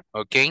saying that,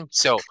 okay?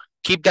 So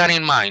keep that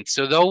in mind.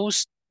 So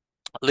those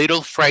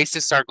little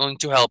phrases are going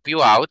to help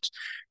you out,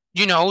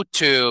 you know,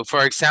 to,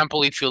 for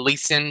example, if you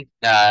listen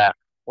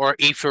or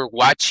if you're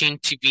watching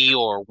TV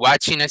or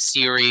watching a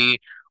series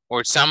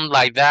or something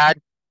like that,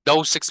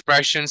 those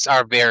expressions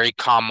are very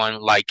common,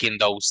 like in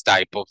those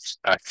type of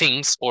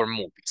things or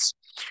movies.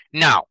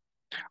 Now,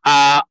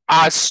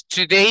 as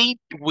today,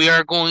 we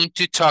are going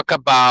to talk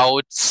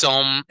about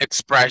some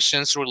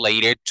expressions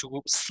related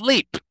to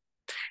sleep.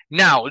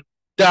 Now,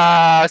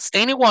 does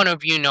any one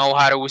of you know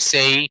how to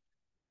say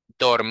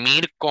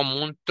dormir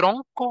como un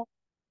tronco?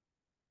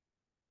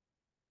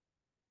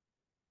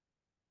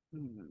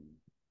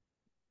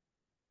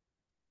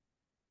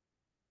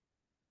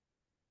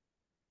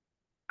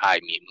 Ay,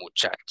 mi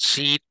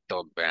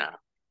muchachito, ¿verdad?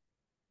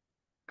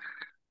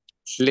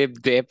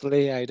 Sleep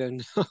deeply, I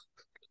don't know.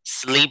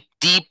 Sleep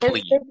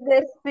deeply.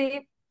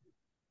 Sleep.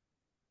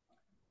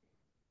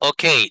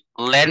 Okay,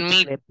 let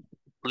me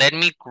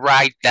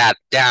write that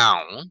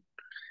down,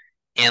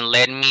 and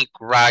let me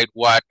write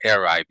what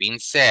Arvin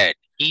said.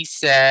 He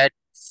said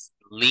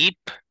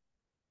sleep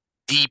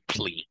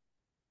deeply.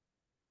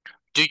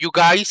 Do you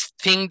guys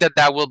think that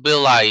that will be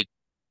like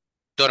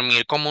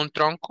dormir como un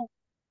tronco?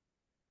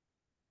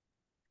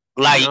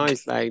 Like, no,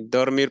 it's like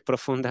dormir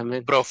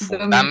profundamente.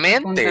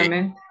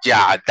 Profundamente.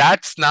 Yeah,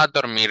 that's not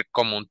dormir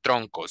como un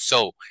tronco.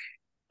 So,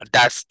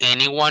 does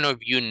any one of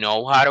you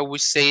know how do we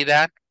say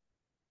that?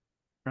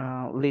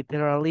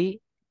 Literally,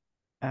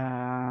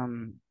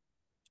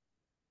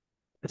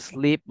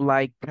 sleep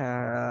like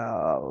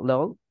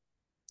lol.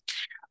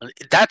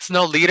 That's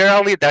not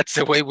literally, that's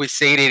the way we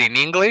say it in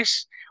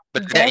English.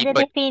 But that's the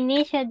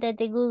definition that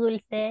the Google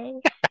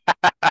says.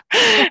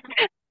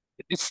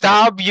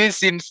 Stop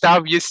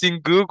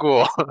using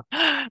Google.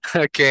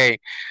 Okay.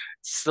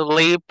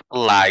 Sleep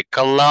like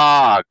a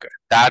log.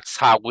 That's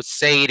how we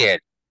say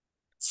it.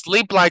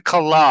 Sleep like a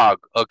log,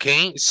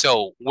 okay?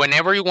 So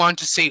whenever you want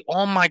to say,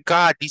 oh my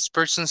God, this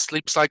person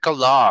sleeps like a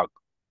log.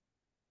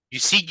 You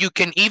see, you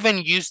can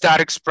even use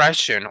that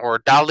expression or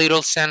that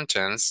little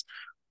sentence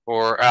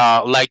or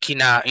like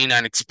in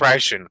an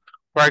expression.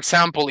 For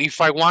example,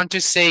 if I want to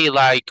say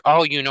like,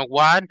 oh, you know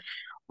what?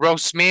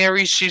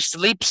 Rosemary, she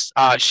sleeps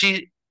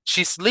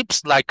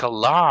like a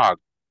log.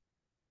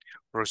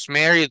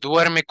 Rosemary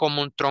duerme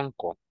como un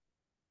tronco.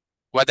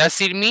 What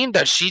does it mean?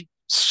 That she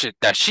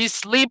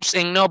sleeps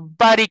and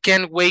nobody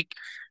can wake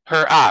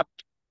her up.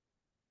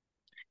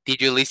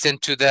 Did you listen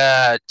to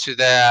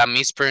the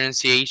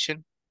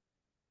mispronunciation?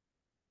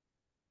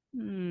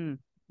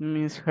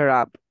 Miss her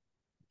up.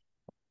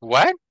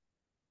 What?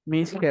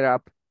 Miss her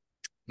up.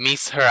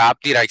 Miss her up.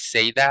 Did I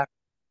say that?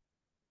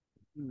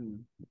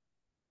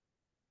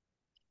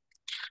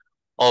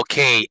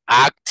 Okay,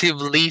 active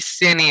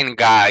listening,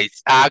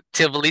 guys.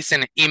 Active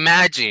listening.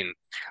 Imagine,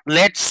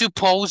 let's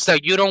suppose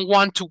that you don't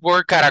want to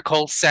work at a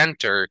call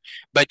center,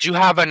 but you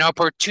have an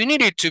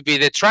opportunity to be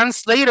the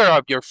translator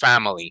of your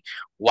family.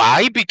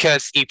 Why?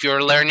 Because if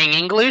you're learning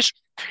English,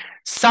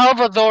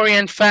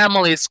 Salvadorian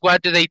families,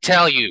 what do they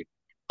tell you?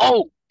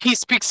 Oh, he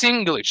speaks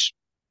English,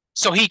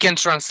 so he can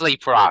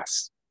translate for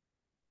us.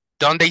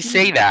 Don't they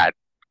say that?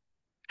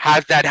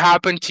 Has that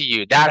happened to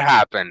you? That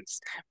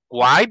happens.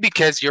 Why?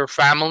 Because your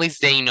families,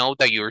 they know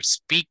that you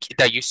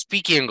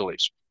speak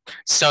English.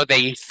 So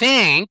they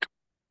think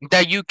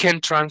that you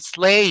can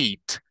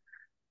translate.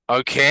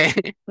 Okay?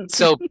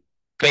 So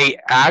pay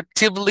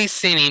active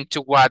listening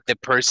to what the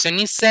person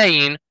is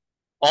saying.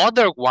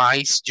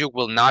 Otherwise, you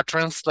will not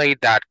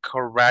translate that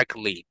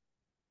correctly.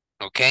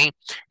 Okay?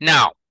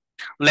 Now,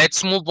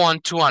 let's move on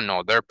to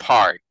another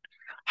part.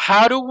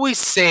 How do we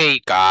say,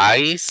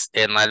 guys,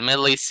 and let me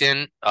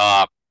listen,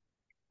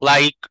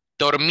 like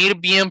dormir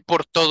bien por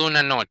toda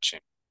una noche?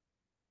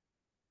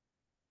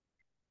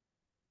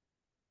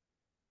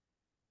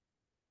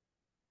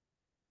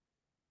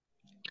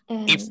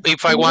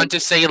 If I want to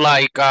say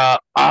like,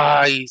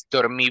 ay,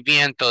 dormí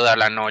bien toda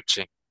la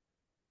noche.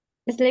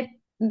 Sleep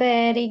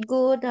very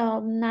good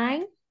at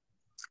night.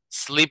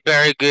 Sleep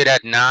very good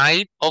at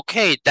night.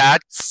 Okay,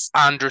 that's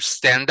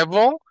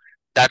understandable.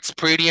 That's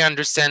pretty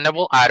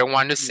understandable. I don't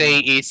want to say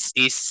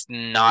it's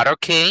not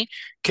okay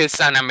because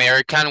an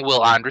American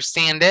will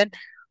understand it,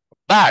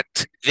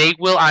 but they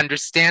will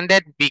understand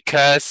it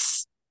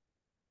because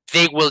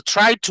they will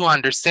try to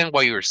understand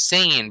what you're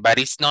saying, but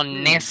it's not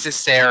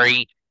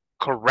necessary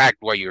correct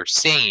what you're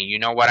saying. You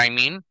know what I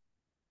mean?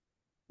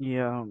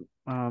 Yeah.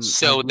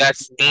 So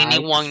does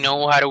anyone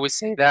know how do we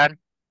say that?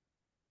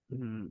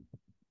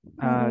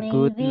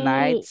 Good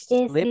night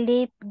sleep.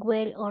 Sleep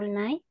well all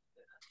night.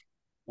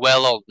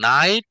 Well, all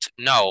night?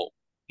 No.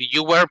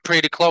 You were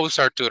pretty close,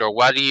 Arturo.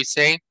 What do you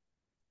say?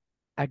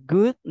 A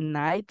good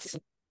night's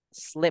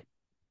sleep.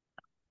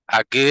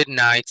 A good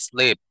night's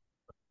sleep.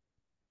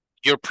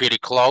 You're pretty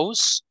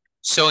close.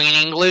 So in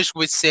English,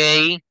 we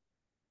say,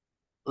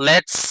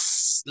 let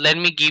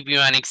me give you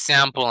an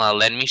example and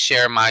let me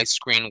share my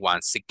screen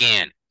once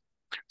again.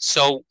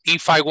 So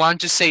if I want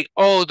to say,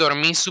 oh,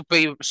 dormí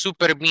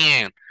super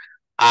bien.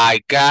 I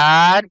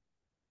got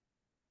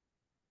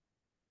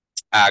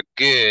a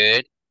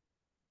good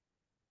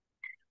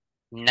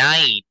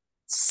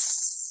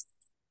night's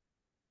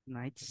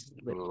like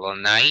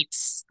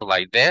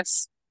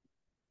this.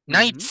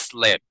 Night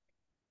sleep.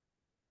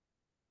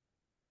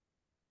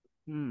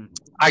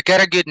 I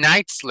got a good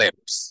night's sleep.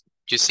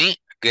 You see?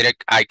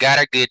 I got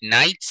a good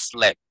night's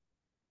sleep.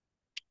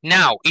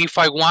 Now, if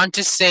I want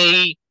to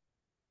say,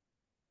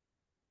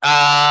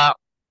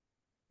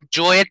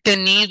 yo he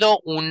tenido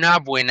una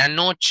buena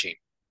noche.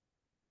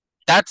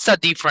 That's a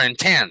different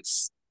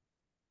tense.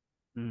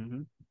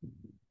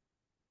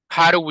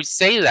 How do we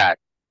say that?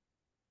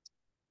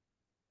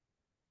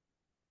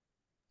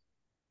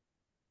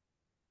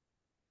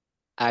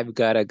 I've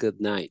got a good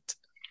night.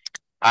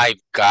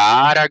 I've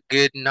got a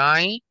good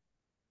night.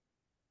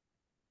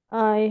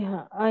 I've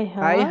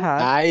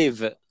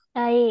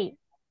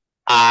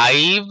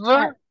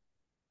got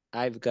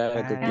a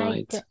good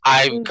night.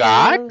 I've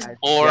got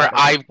or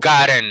I've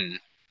gotten.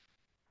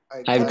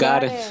 I've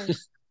gotten.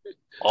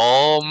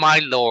 Oh my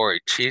Lord,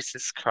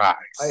 Jesus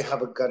Christ. I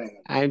have gotten.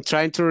 I'm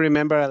trying to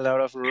remember a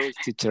lot of rules,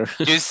 teacher.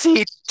 You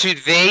see,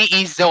 today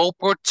is the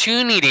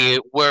opportunity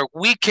where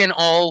we can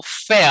all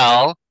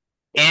fail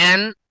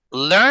and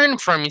learn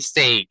from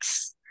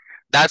mistakes.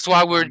 That's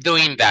why we're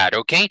doing that,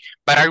 okay?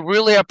 But I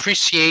really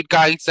appreciate,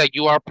 guys, that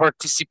you are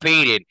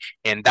participating.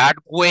 And that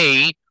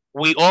way,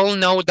 we all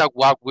know that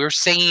what we're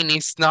saying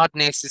is not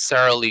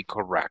necessarily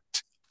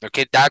correct.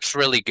 Okay, that's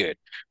really good.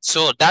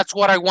 So that's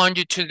what I want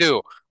you to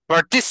do.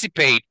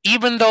 Participate,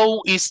 even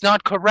though it's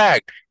not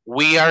correct.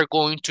 We are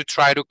going to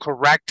try to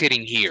correct it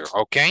in here,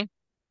 okay?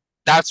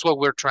 That's what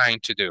we're trying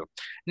to do.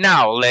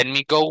 Now, let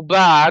me go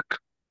back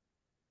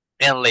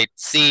and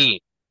let's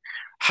see.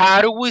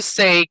 How do we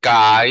say,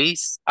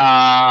 guys,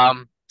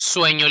 sueño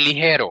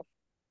ligero?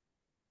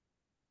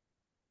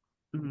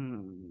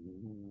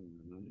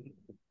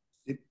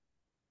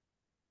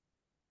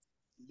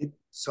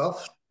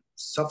 Soft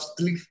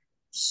sleep.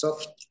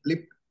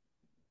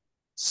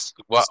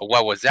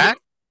 What was that?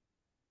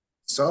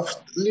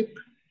 Soft sleep.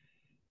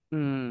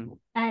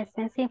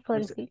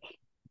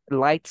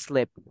 Light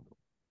sleep.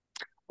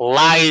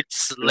 Light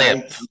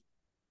sleep.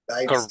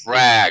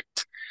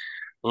 Correct.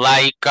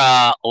 Like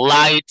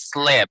light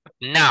sleep.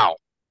 Now,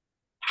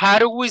 how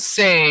do we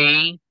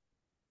say,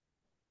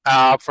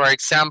 for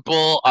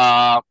example,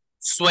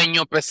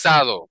 sueño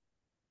pesado?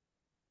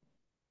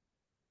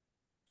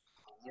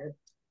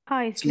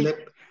 Sleep.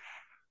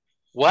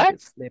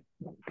 What? Sleep.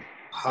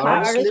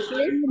 Hard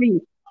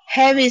sleep.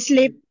 Heavy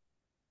sleep.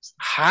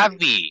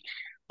 Heavy.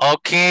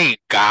 Okay,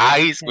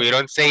 guys, we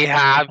don't say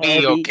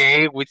heavy,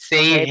 okay? We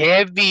say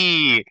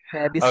heavy.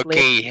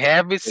 Okay,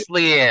 heavy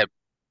sleep.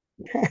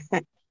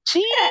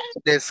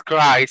 Jesus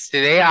Christ,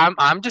 today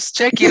I'm just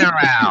checking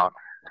around.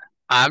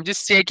 I'm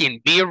just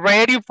checking. Be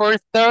ready for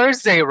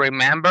Thursday.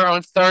 Remember,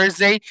 on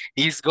Thursday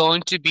is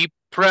going to be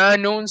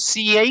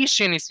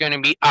pronunciation. It's going to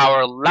be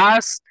our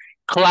last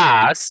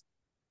class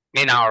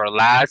in our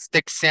last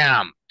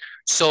exam.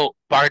 So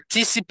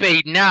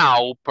participate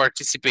now,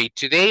 participate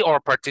today, or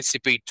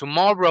participate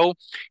tomorrow.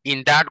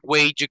 In that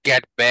way, you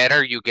get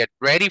better, you get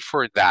ready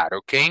for that,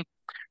 okay?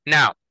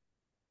 Now,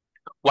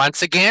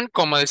 once again,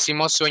 como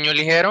decimos sueño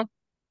ligero?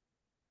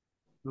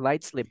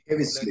 Light sleep.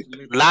 Heavy sleep.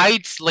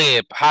 Light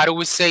sleep. How do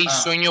we say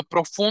sueño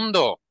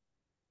profundo?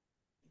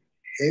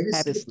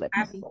 Heavy sleep.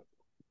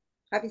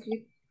 Heavy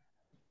sleep.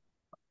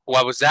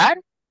 What was that?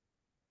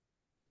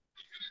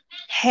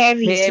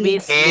 Heavy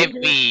sleep.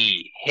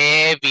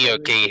 Heavy,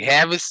 okay,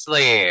 heavy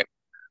sleep,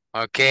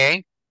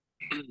 okay.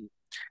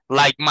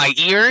 Like my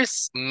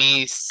ears,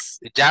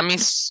 ya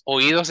mis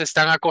oídos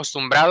están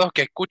acostumbrados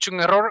que escucho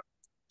un error,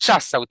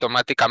 just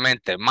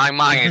automáticamente. My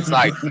mind is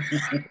like,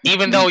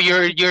 even though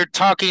you're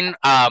talking,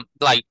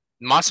 like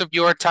most of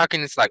you are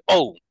talking, it's like,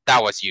 oh,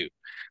 that was you.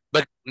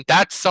 But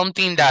that's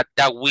something that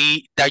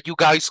you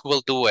guys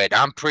will do it.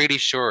 I'm pretty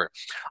sure.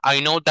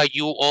 I know that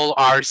you all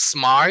are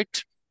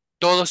smart.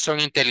 Todos son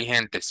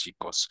inteligentes,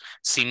 chicos.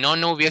 Si no,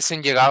 no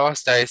hubiesen llegado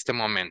hasta este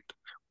momento.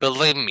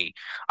 Believe me,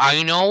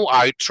 I know,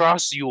 I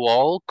trust you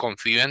all.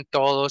 Confío en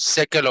todos.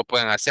 Sé que lo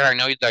pueden hacer. I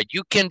know that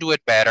you can do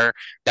it better,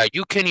 that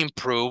you can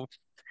improve.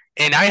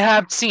 And I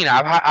have seen,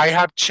 I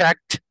have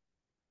checked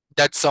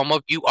that some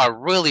of you are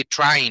really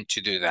trying to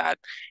do that.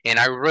 And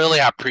I really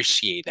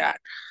appreciate that.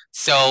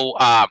 So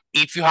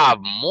if you have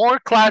more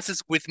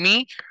classes with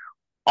me,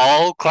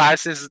 All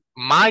classes,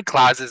 my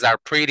classes are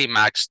pretty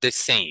much the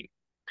same.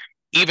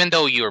 Even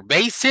though you're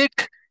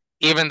basic,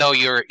 even though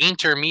you're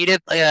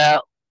intermediate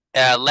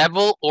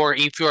level, or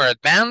if you're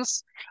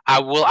advanced, I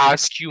will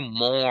ask you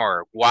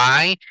more.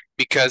 Why?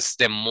 Because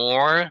the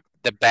more,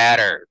 the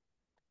better.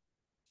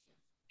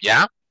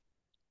 Yeah?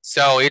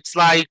 So it's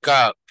like,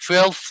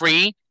 feel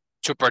free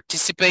to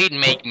participate,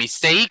 make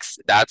mistakes.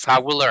 That's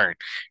how we learn.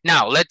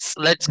 Now, let's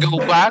go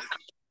back.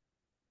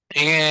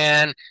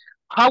 And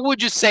how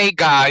would you say,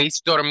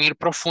 guys, dormir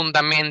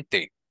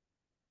profundamente?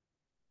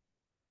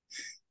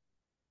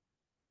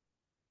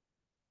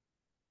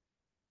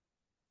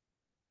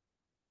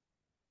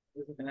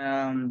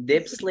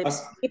 Deep sleep.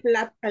 Sleep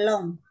left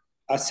alone.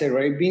 As a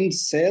Raven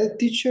said,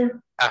 teacher,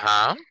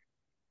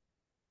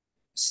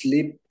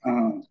 sleep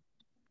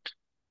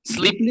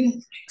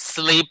deeply.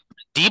 Sleep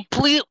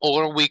deeply,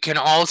 or we can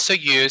also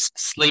use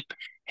sleep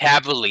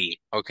heavily,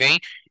 okay?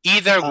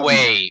 Either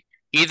way,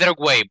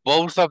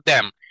 both of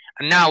them.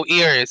 Now,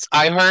 Iris,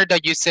 I heard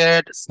that you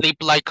said sleep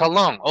like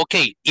alone.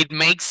 Okay, it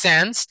makes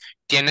sense.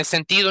 Tiene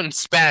sentido en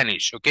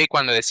Spanish, okay?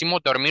 Cuando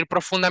decimos dormir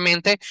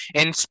profundamente,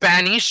 en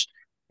Spanish,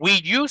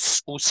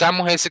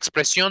 usamos esa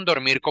expresión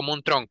dormir como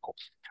un tronco.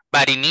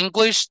 But in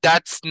English,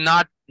 that's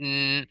not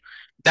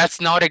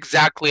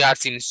exactly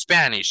as in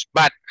Spanish,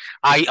 but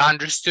I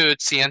understood,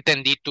 sí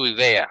entendí tu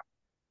idea.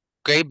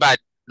 Okay, but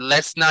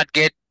let's not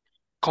get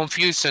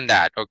confused on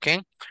that,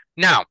 okay?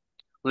 Now,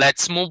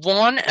 let's move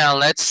on and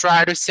let's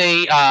try to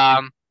say,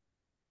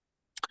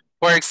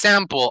 for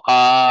example,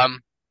 how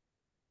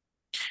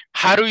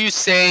do you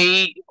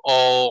say,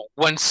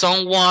 when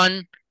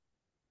someone,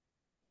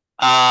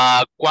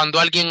 cuando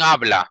alguien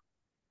habla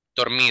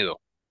dormido?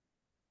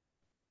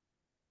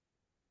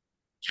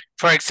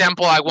 For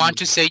example, I want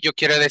to say, yo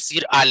quiero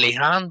decir,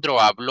 Alejandro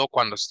habló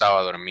cuando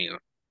estaba dormido.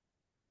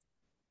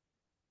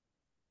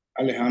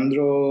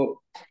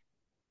 Alejandro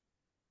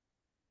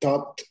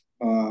talked.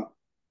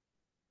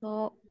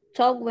 Talk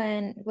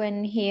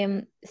when he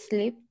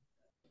sleep.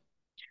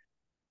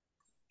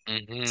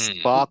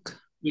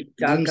 Spoke. You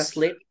talk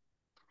asleep.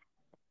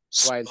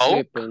 While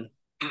sleeping.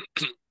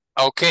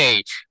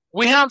 Okay,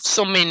 we have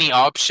so many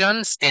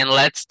options, and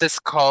let's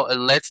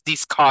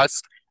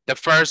discuss the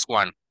first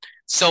one.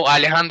 So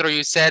Alejandro,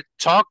 you said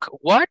talk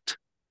what?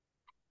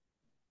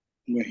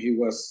 When he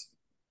was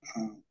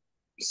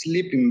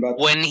sleeping. But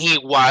when he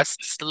was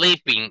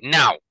sleeping.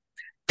 Now,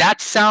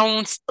 that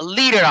sounds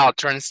literal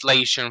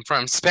translation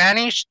from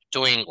Spanish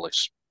to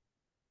English.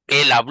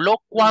 Él habló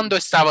cuando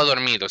estaba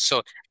dormido.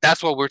 So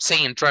that's what we're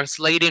saying,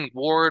 translating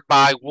word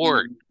by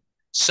word.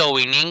 So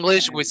in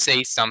English, we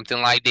say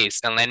something like this.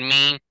 And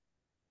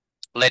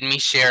let me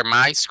share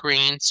my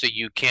screen so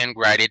you can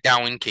write it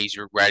down in case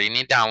you're writing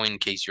it down. In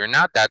case you're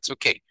not, that's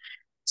okay.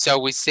 So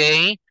we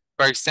say,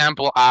 for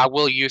example, I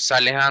will use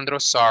Alejandro.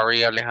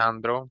 Sorry,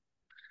 Alejandro.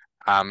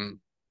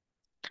 I'm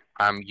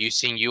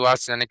using you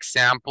as an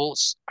example.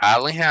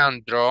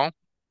 Alejandro.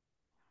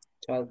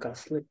 Talk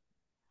asleep.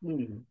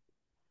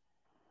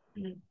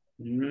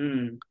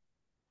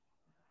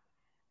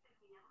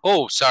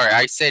 Oh, sorry,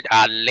 I said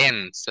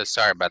Alen, so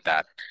sorry about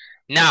that.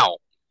 Now,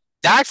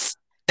 that's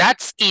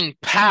in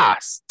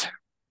past,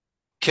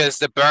 because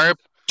the verb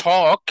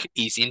talk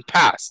is in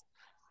past.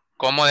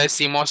 ¿Cómo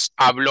decimos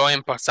habló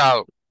en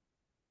pasado?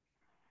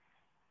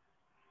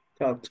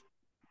 Talked.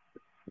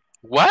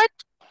 What?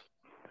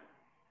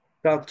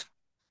 Talked.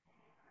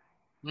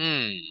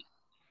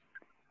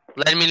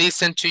 Let me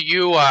listen to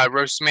you,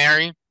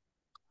 Rosemary.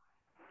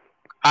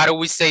 How do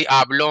we say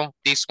habló?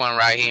 This one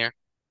right here.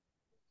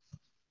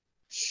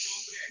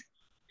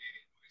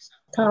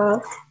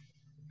 Talk.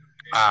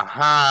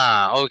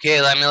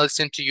 Okay, let me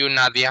listen to you,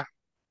 Nadia.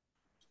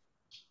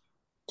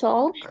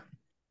 Talk.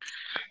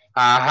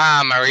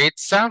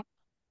 Maritza.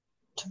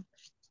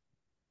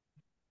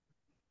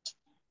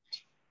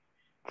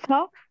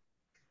 Talk.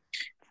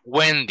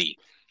 Wendy.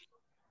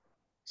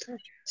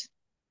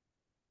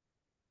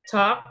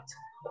 Talked.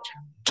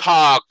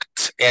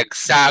 Talked,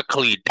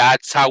 exactly.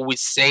 That's how we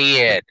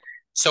say it.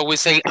 So we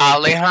say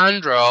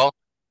Alejandro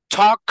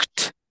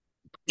talked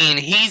in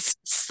his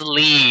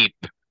sleep.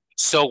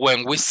 So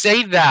when we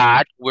say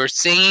that, we're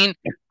saying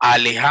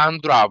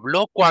Alejandro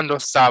habló cuando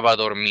estaba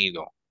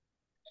dormido.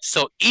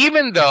 So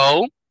even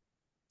though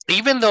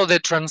the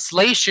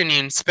translation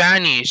in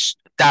Spanish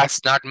does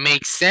not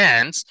make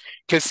sense,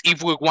 because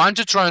if we want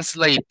to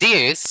translate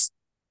this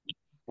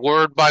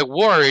word by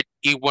word,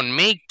 it won't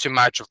make too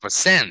much of a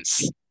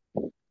sense,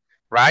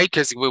 right?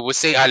 Because we would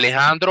say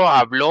Alejandro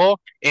habló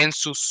en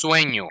su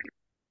sueño.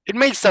 It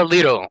makes a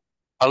little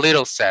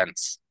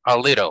sense,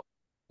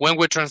 when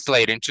we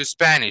translate into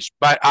Spanish.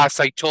 But as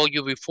I told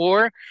you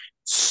before,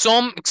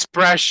 some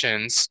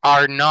expressions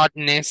are not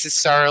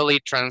necessarily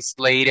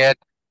translated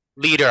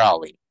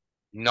literally.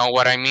 Know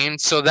what I mean?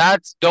 So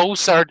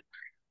those are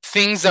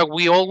things that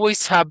we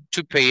always have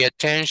to pay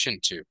attention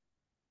to.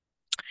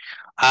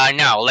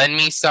 Now, let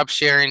me stop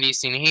sharing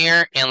this in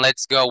here and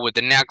let's go with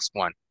the next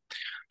one.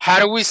 How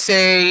do we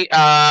say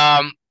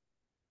alguien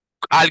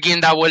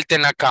da vuelta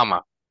en la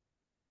cama?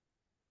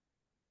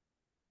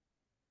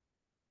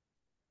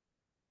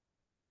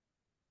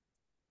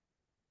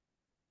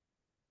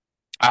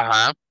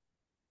 Ajá.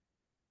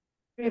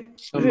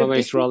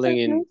 Somebody's rolling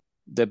in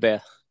the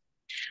bed.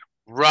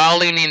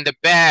 Rolling in the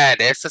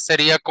bed. Esa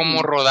sería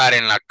como rodar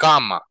en la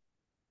cama.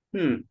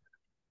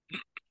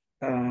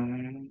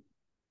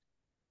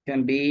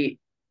 Can be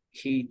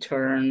he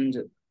turns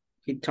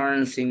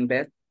in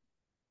bed.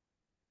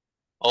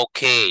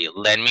 Okay,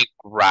 let me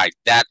write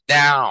that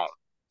down.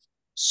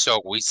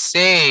 So we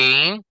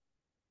say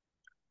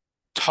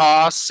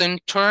toss and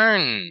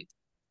turn.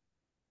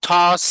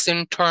 Toss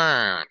and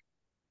turn.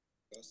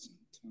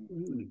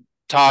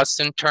 Toss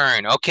and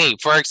turn. Okay,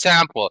 for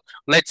example,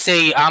 let's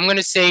say I'm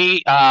gonna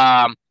say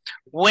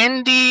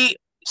Wendy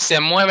se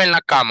mueve en la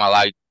cama,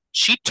 like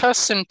she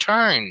tosses and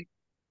turn.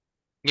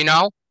 You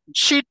know,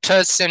 she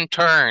tosses and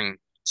turn.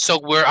 So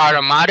we're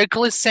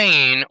automatically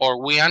saying,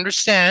 or we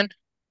understand,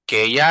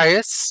 que ella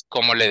es,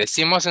 como le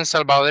decimos en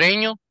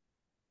salvadoreño,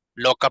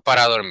 loca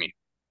para dormir.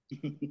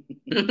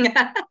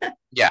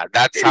 Yeah,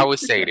 that's how we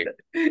say it.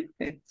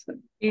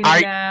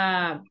 Y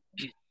la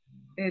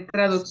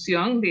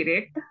traducción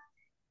directa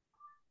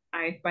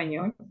a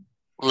español.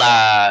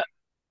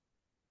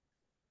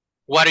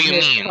 What do you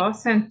mean?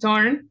 Toss and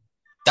turn.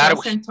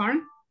 Toss and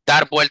turn.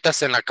 Dar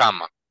vueltas en la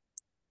cama.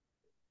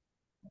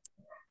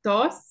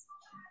 Toss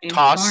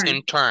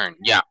and turn.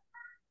 Yeah.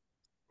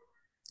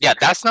 Yeah,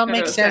 that's not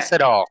make sense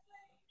at all.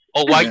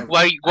 Oh,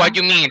 what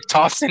you mean?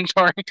 Toss and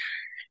turn?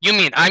 I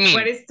mean.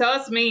 What does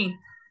toss mean?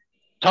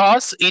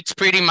 Toss, it's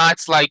pretty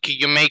much like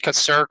you make a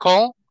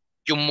circle.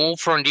 You move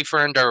from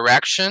different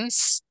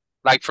directions,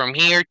 like from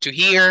here to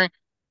here.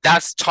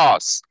 That's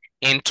toss.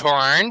 And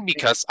turn,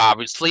 because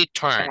obviously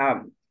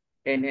turn.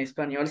 En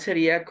español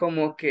sería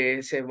como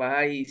que se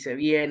va y se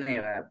viene,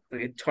 ¿verdad?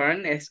 Porque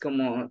turn es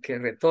como que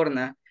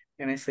retorna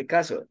en este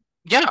caso.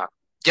 Yeah,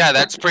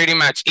 that's pretty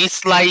much.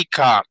 It's like,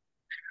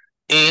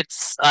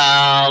 it's,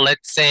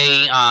 let's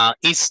say,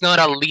 it's not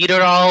a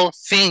literal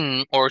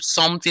thing or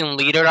something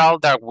literal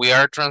that we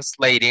are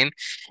translating.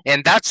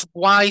 And that's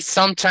why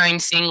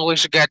sometimes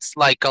English gets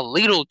like a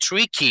little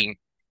tricky,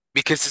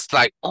 because it's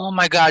like, oh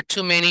my God,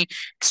 too many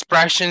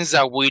expressions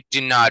that we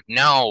do not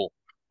know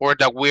or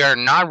that we are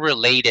not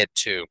related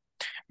to.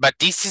 But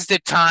this is the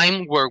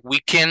time where we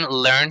can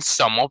learn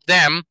some of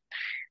them.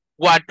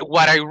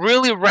 What I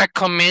really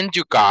recommend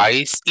you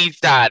guys is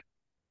that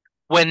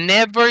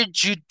whenever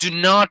you do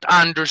not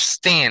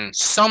understand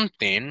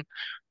something,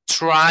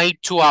 try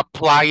to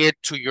apply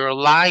it to your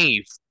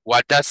life.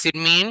 What does it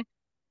mean?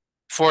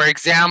 For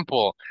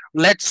example,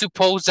 let's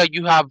suppose that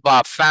you have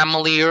a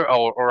family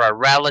or a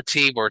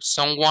relative or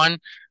someone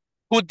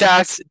who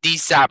does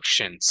these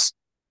actions.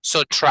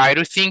 So try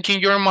to think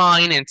in your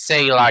mind and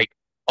say like,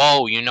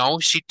 oh, you know,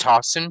 she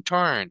toss and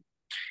turn.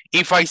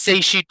 If I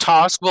say she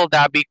toss, will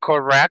that be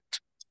correct?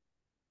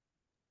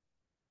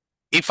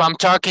 If I'm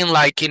talking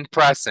like in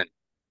present.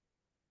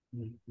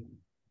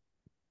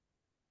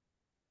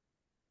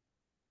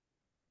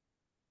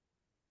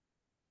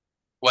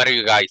 What do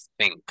you guys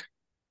think?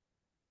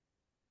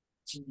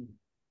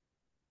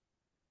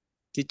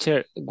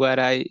 Teacher, what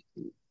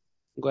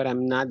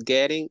I'm not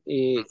getting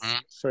is,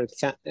 for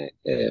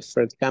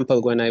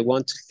example, when I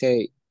want to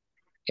say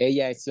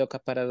ella es loca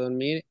para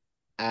dormir,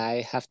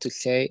 I have to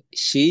say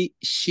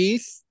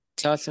she's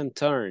toss and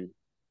turn.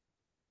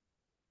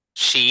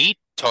 She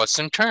toss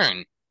and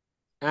turn.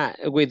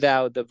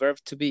 Without the verb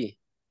to be.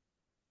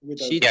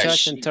 She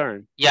toss and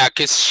turn. Yeah,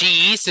 because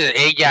she is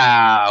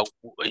ella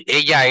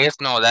es,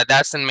 no, that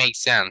doesn't make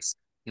sense.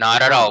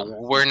 Not at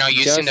all. We're not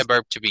using the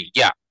verb to be.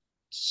 Yeah.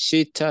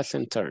 She toss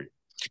and turn.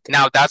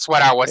 Now that's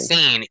what I was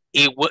saying.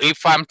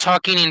 If I'm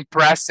talking in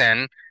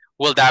present,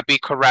 will that be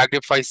correct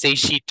if I say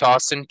she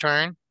toss and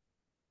turn?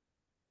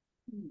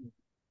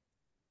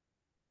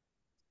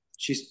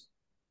 She's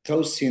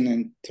tossing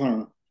and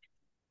turn.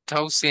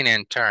 Tossing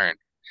and turn.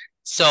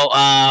 So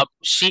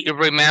she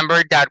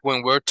remembered that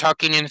when we're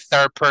talking in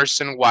third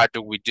person, what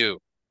do we do?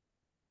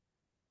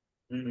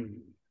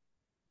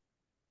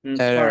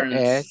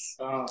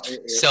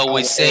 So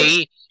we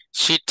say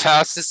she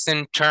tosses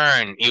and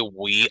turn if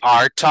we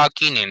are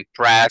talking in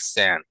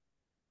present.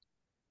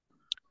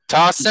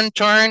 Toss and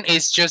turn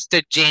is just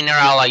a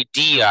general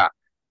idea,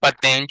 but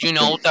then you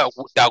know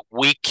that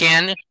we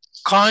can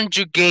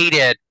conjugate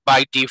it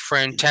by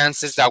different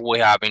tenses that we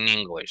have in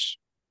English.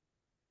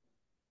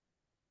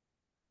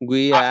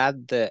 We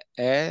add the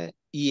es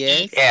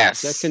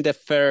just in the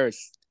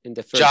first.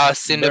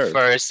 Just in the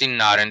first and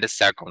not in the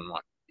second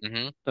one.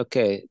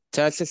 Okay,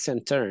 tosses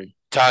and turn.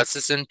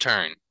 Tosses and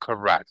turn,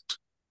 correct.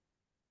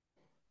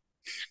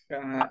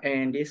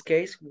 In this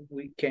case,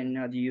 we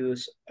cannot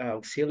use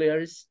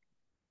auxiliaries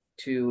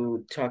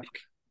to talk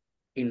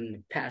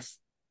in past.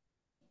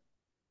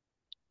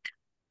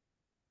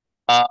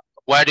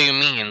 What do you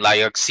mean,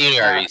 like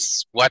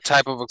auxiliaries? What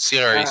type of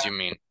auxiliaries you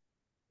mean?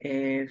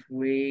 If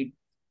we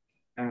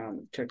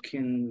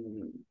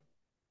talking.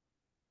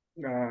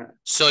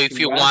 So if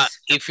you want,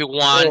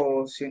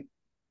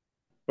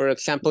 for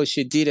example,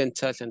 she didn't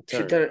toss and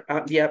turn.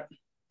 Yeah.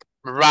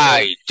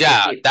 Right.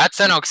 Yeah, that's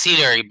an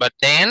auxiliary, but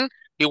then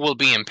it will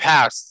be in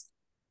past.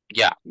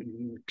 Yeah,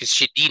 because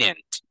she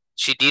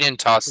didn't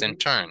toss and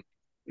turn.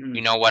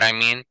 You know what I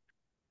mean?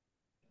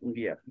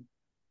 Yeah.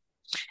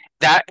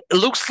 That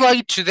looks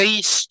like today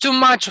is too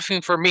much of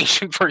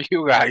information for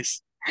you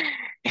guys.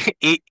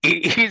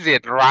 Is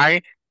it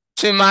right?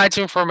 Too much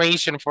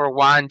information for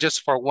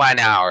just for 1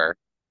 hour.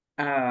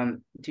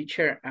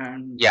 Teacher,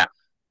 Yeah.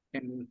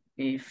 and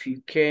if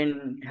you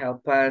can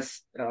help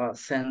us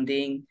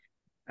sending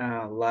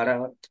a lot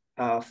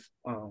of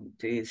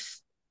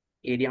these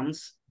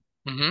idioms.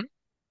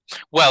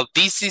 Well,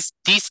 these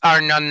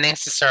are not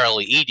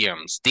necessarily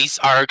idioms. These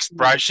are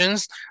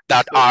expressions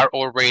that are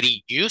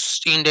already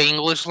used in the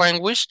English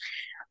language,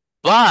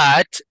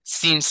 but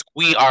since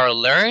we are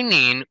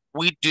learning,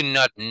 we do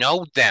not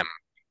know them.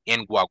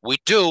 And what we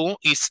do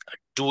is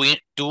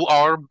do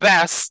our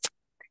best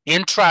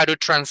and try to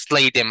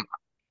translate them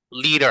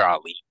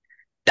literally.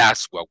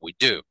 That's what we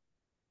do.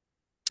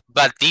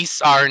 But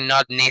these are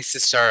not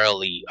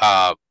necessarily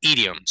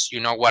idioms. You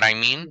know what I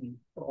mean?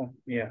 Oh,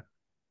 yeah.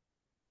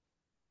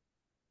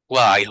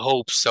 Well, I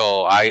hope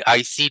so.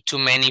 I see too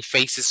many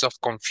faces of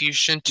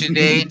confusion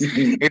today.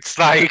 It's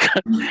like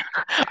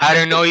I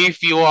don't know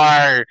if you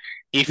are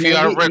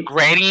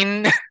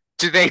regretting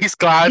today's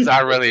class.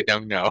 I really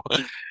don't know.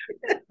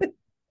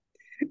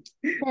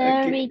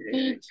 Sorry,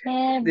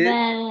 teacher,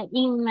 but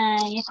in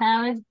my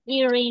house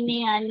it's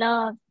raining a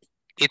lot.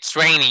 It's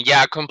raining.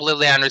 Yeah, I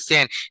completely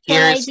understand. So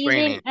Here it's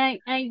raining. I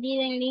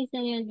didn't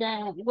listen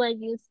to what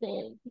you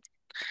said.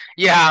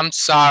 Yeah, I'm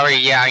sorry.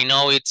 Yeah, I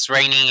know it's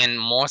raining in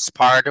most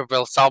part of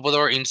El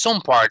Salvador, in some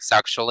parts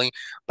actually,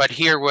 but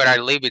here where I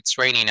live, it's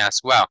raining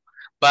as well.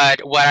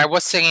 But what I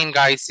was saying,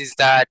 guys, is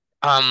that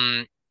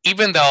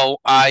even though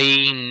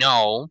I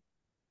know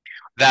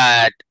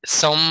that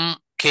some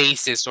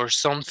cases or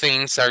some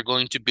things are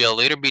going to be a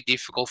little bit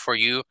difficult for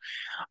you,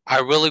 I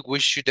really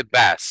wish you the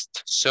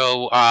best.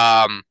 So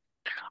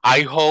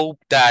I hope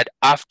that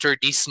after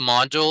this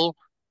module,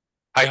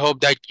 I hope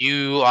that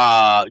you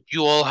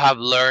all have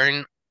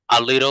learned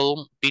a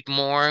little bit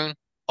more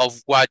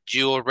of what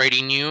you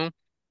already knew.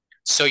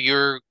 So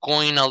you're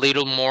going a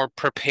little more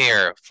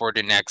prepared for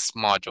the next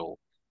module.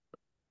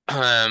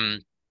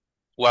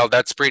 Well,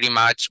 that's pretty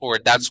much, or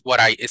that's what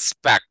I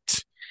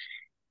expect,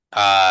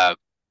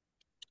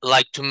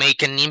 like to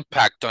make an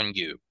impact on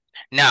you.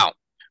 Now,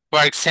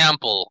 for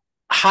example,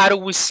 how do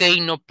we say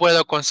no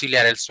puedo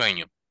conciliar el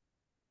sueño?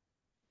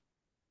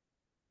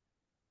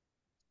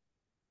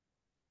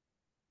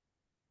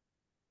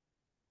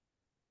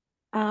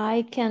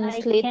 I can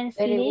sleep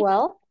very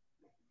well.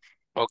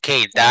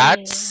 Okay,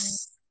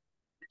 that's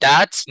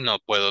no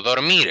puedo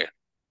dormir.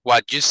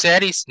 What you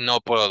said is no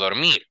puedo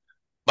dormir.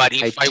 But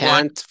if I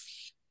want,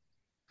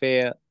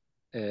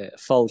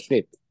 fall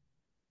asleep.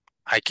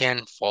 I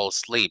can't fall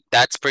asleep.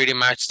 That's pretty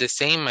much the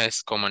same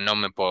as como no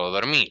me puedo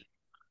dormir.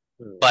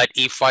 But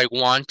if I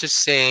want to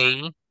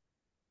say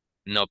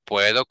no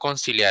puedo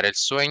conciliar el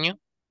sueño,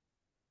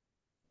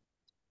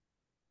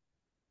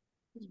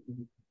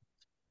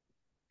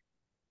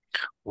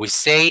 we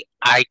say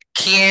I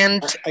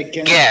can't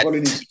get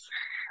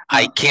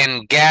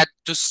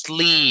to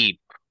sleep.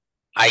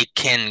 I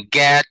can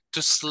get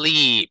to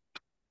sleep.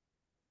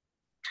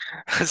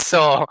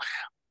 So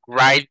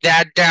write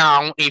that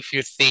down if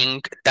you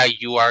think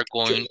that you are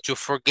going to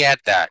forget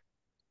that.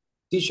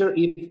 Teacher,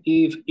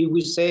 if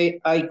we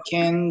say I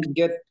can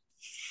get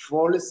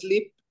fall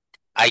asleep.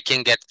 I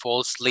can get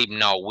fall asleep.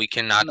 No, we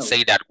cannot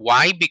say that.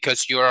 Why?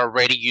 Because you're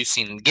already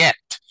using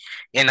get.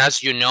 And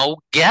as you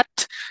know,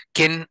 get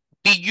can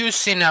be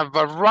used in a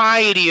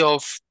variety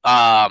of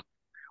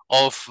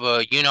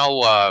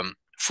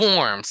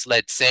forms,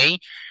 let's say.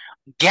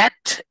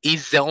 Get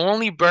is the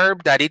only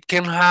verb that it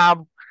can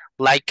have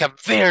like a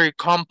very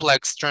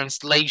complex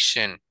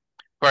translation.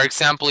 For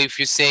example, if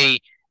you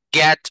say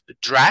get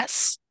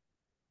dress,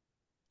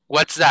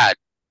 what's that?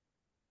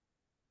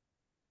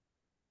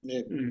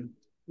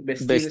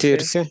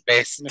 Vestirse.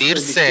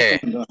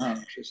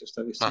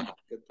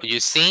 You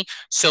see?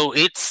 So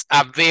it's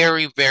a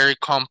very, very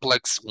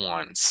complex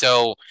one.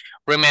 So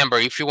remember,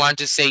 if you want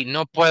to say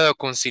no puedo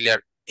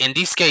conciliar, in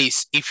this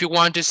case, if you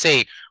want to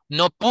say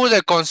no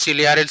pude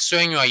conciliar el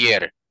sueño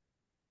ayer.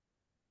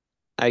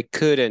 I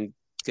couldn't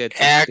get to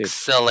sleep.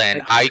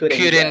 Excellent. I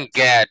couldn't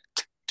get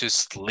to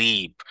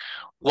sleep.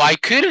 Why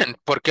couldn't?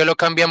 ¿Por qué lo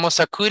cambiamos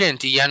a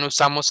couldn't y ya no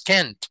usamos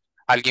can't?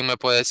 ¿Alguien me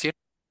puede decir?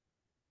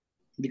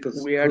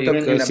 Because we are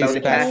talking about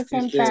the past.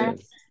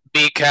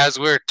 Because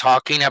we're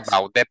talking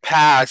about the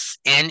past,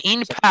 and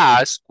in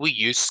past we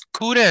use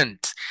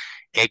couldn't.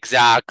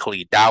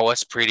 Exactly. That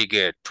was pretty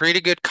good. Pretty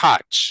good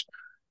catch.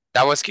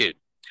 That was good.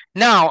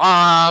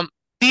 Now,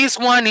 this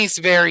one is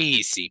very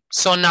easy.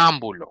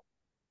 Sonámbulo.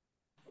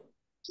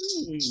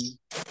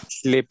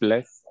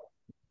 Sleepless.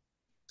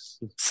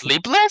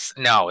 Sleepless?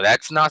 No,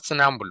 that's not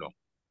sonámbulo.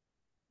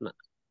 No.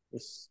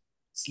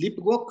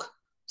 Sleepwalker.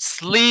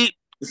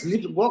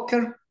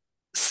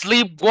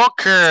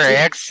 Sleepwalker.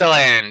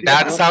 Excellent.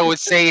 That's how we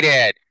say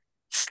that.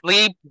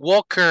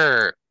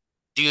 Sleepwalker.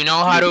 Do you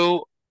know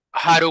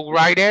how to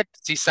write it?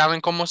 ¿Sí saben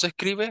cómo se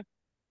escribe?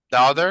 The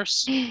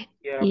others?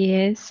 Yeah.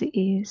 Yes, it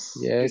is.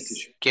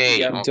 Yes.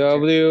 Okay.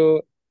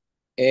 W-A-L-K.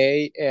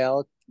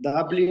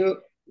 W.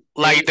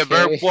 Like the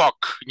verb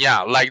walk.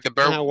 Yeah, like the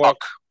verb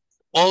walk.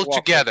 All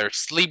Walker. together.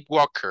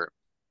 Sleepwalker.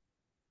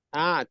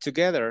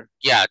 Together.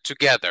 Yeah,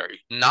 together.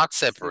 Not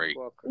separate.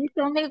 It's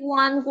only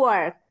one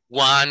word.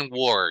 One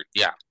word.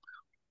 Yeah.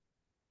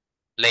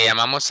 Le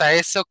llamamos a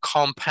eso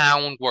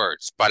compound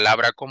words.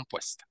 Palabra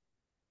compuesta.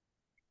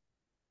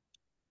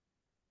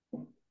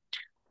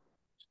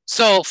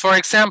 So, for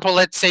example,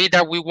 let's say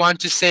that we want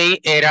to say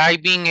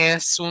Eriving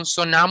es un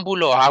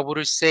sonámbulo. How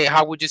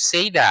would you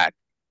say that?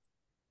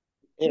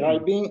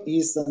 Eriving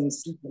is a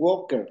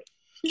sleepwalker.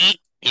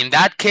 In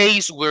that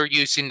case, we're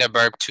using the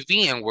verb to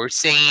be and we're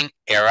saying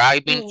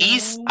Eriving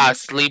is a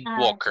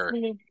sleepwalker.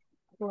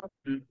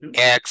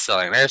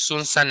 Excellent. Es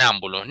un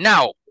sonámbulo.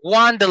 Now,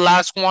 the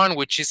last one,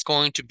 which is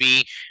going to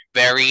be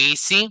very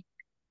easy.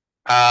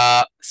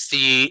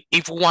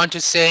 If we want to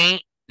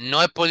say, no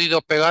he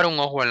podido pegar un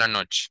ojo en la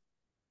noche.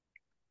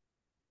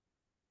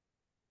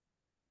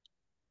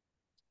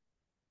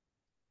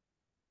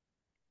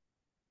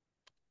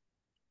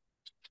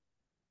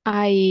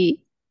 I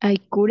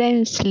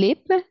couldn't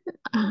sleep.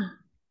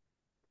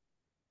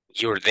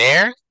 You're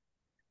there?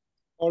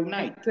 All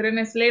night.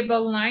 Couldn't sleep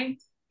all night.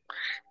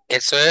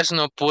 Eso es,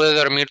 no pude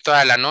dormir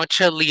toda la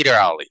noche,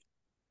 literally.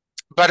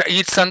 But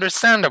it's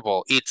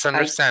understandable. It's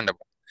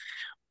understandable.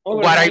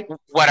 What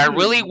I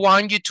really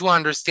want you to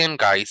understand,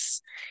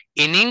 guys,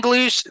 in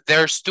English,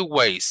 there's two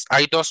ways.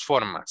 Hay dos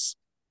formas.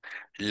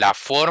 La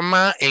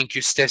forma en que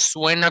usted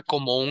suena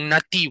como un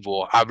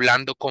nativo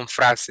hablando con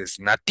frases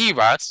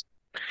nativas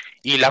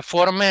y la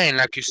forma en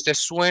la que usted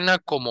suena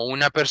como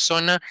una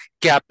persona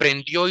que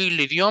aprendió el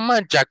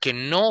idioma ya que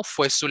no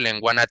fue su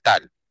lengua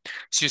natal.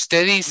 Si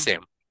usted dice,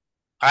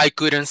 I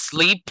couldn't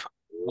sleep,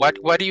 what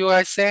do you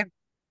guys say?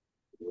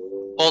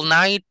 All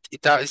night?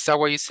 Is that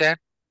what you said?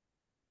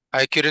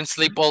 I couldn't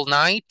sleep all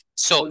night.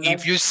 So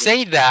if you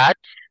say that,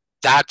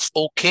 that's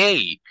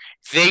okay.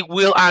 They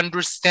will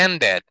understand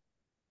that.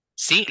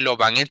 Sí, lo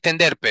van a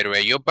entender, pero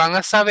ellos van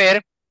a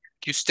saber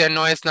que usted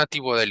no es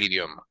nativo del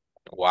idioma.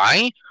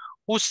 Why?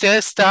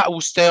 Usted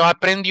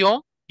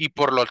aprendió y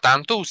por lo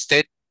tanto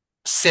usted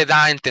se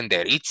da a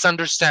entender. It's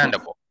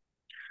understandable.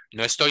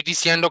 No estoy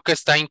diciendo que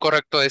está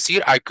incorrecto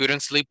decir I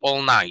couldn't sleep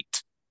all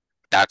night.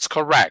 That's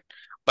correct.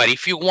 But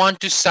if you want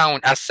to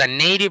sound as a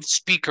native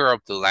speaker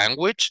of the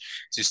language,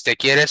 si usted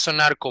quiere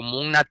sonar como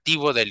un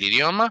nativo del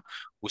idioma,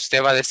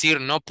 usted va a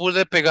decir, no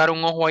pude pegar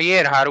un ojo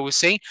ayer. How do we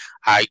say?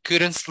 I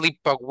couldn't sleep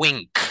a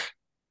wink.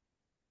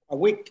 A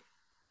week.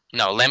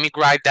 No, let me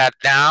write that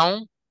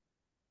down.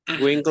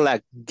 Wink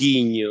like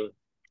guiño.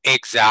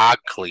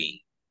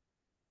 Exactly.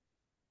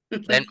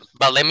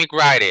 But let me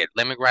write it.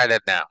 Let me write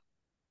it down.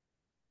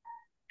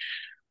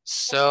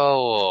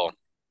 So,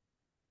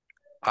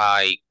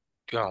 I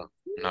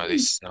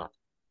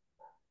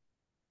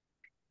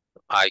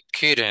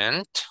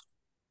couldn't,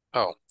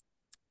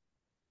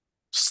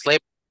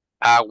 sleep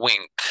a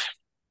wink.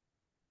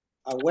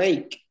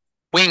 Awake.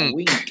 Wink.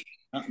 Wink.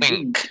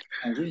 Wink.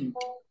 Wink.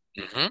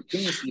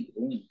 Couldn't sleep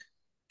a wink.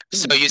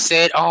 So you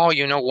said, oh,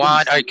 you know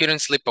what? I couldn't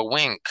sleep a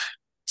wink.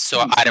 So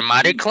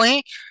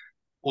automatically,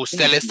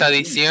 usted le está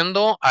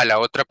diciendo a la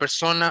otra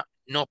persona,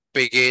 no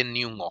pegué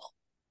ni un ojo.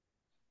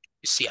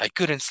 You see, I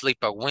couldn't sleep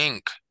a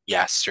wink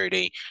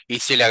yesterday. Y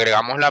si le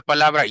agregamos la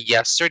palabra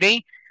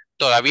yesterday,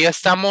 todavía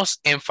estamos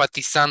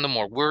enfatizando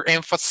more. We're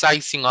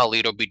emphasizing a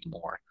little bit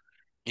more.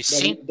 You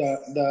see?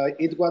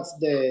 It was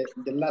the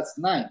last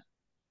night.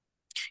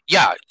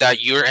 Yeah,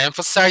 that you're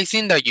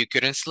emphasizing that you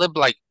couldn't sleep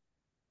like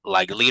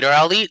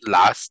literally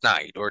last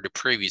night or the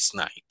previous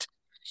night.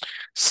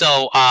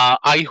 So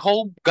I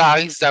hope,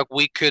 guys, that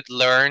we could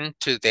learn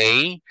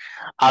today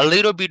a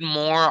little bit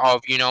more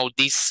of,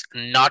 these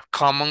not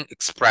common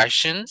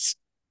expressions.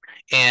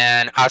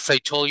 And as I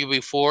told you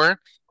before,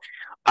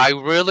 I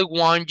really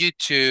want you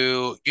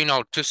to,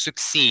 to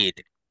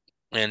succeed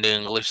in the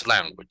English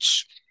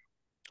language.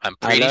 I'm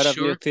pretty sure. A lot of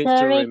new things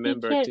to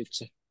remember,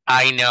 teacher.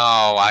 I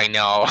know.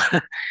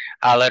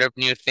 A lot of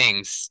new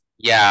things.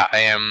 Yeah,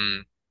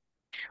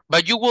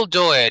 but you will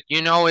do it.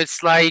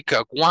 It's like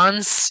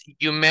once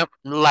you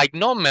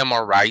not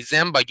memorize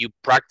them, but you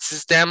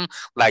practice them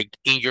like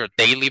in your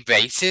daily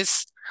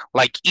basis.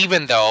 Like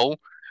even though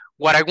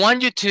what I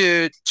want you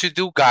to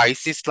do,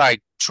 guys, is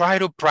like try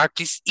to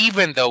practice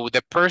even though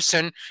the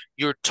person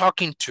you're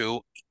talking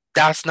to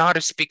does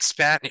not speak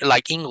Spanish,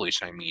 like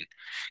English, I mean.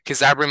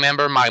 Because I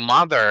remember my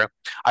mother,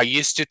 I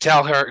used to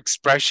tell her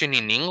expression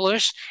in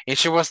English, and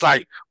she was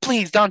like,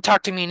 please don't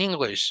talk to me in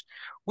English.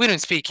 We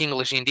don't speak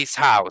English in this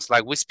house,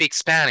 like we speak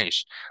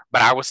Spanish.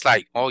 But I was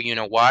like, oh, you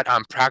know what?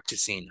 I'm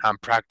practicing.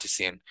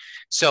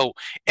 So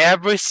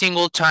every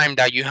single time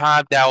that you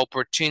have the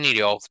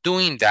opportunity of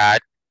doing that,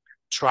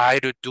 try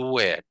to do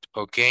it,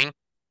 okay?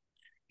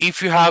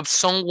 If you have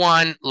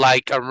someone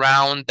like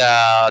around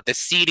the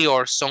city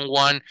or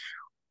someone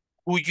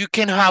who you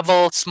can have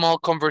a small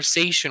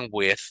conversation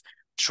with,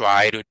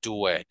 try to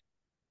do it.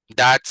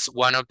 That's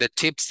one of the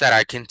tips that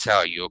I can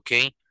tell you,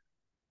 okay?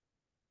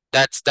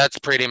 That's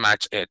pretty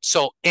much it.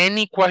 So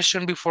any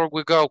question before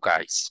we go,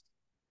 guys?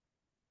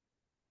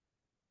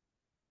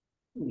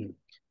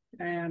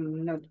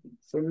 Not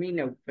for me,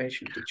 no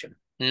question, teacher.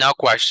 No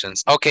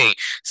questions. Okay,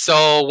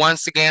 so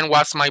once again,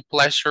 was my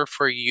pleasure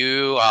for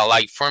you,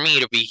 like for me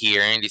to be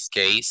here in this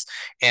case,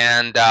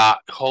 and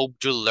hope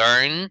to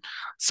learn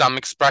some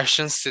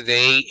expressions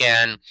today.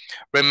 And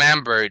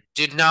remember,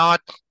 do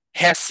not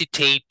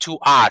hesitate to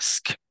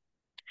ask.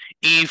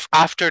 If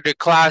after the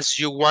class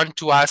you want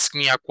to ask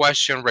me a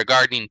question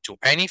regarding to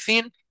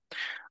anything,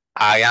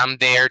 I am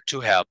there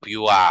to help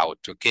you out,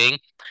 okay?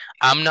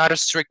 I'm not a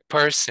strict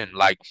person,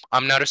 like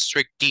I'm not a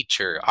strict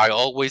teacher. I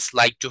always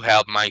like to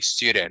help my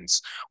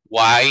students.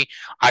 Why?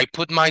 I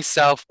put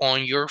myself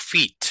on your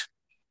feet.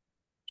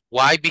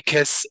 Why?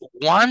 Because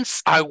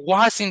once I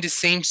was in the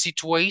same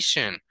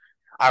situation.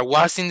 I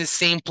was in the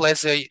same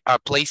place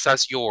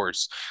as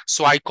yours.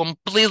 So I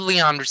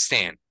completely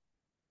understand.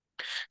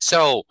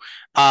 So,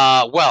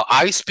 well,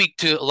 I speak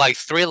to like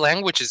 3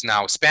 languages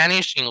now,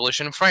 Spanish, English,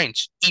 and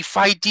French. If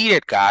I did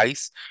it,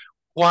 guys,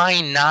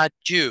 why not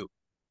you?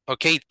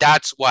 Okay,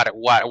 that's what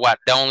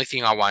the only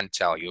thing I want to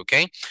tell you,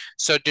 okay?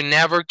 So to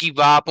never give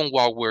up on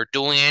what we're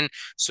doing.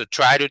 So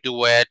try to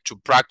do it, to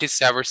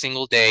practice every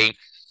single day.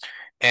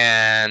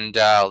 And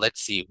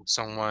let's see,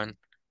 someone.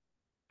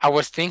 I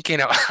was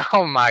thinking of,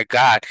 oh my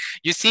God.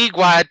 You see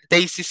what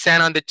Daisy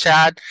sent on the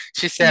chat?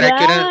 She said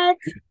What?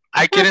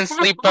 I couldn't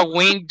sleep a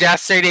wink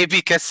yesterday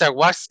because I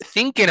was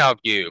thinking of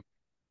you.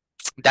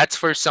 That's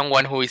for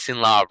someone who is in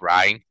love,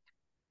 right?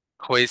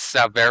 Who is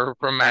a very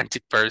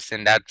romantic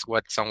person. That's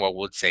what someone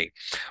would say.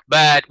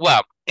 But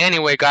well,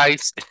 anyway,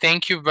 guys,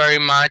 thank you very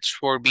much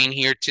for being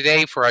here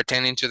today, for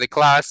attending to the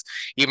class.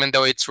 Even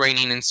though it's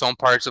raining in some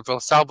parts of El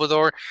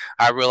Salvador,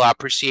 I really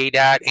appreciate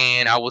that.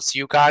 And I will see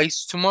you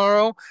guys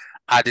tomorrow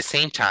at the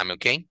same time,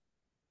 okay?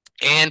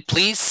 And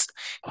please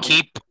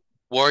keep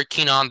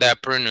working on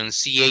that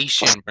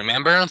pronunciation.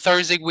 Remember on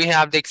Thursday we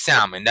have the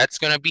exam, and that's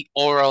going to be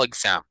oral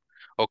exam,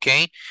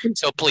 okay?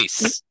 So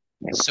please.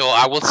 So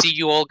I will see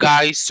you all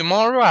guys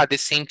tomorrow at the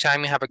same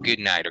time. Have a good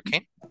night,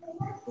 okay?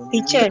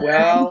 Teacher,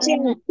 Well,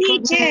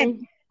 teacher,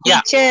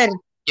 Yeah. teacher,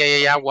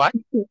 Yeah. What?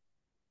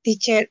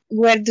 teacher,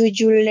 where do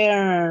you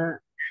learn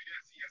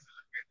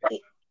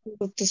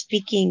to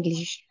speak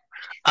English?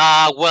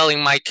 Well, in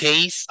my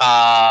case,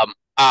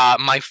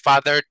 my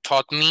father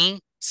taught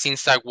me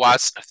since I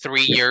was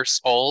 3 years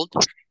old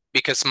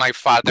because my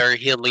father,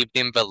 he lived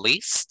in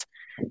Belize.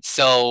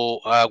 So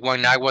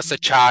when I was a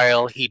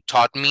child, he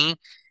taught me.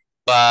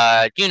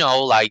 But, you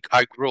know, like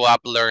I grew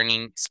up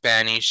learning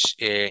Spanish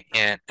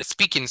and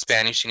speaking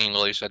Spanish and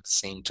English at the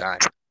same time.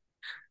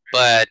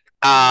 But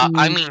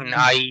I mean,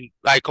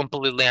 I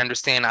completely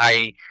understand.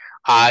 I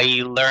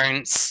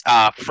learned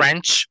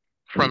French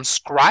from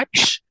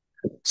scratch,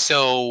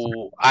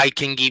 so I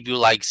can give you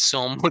like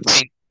some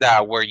things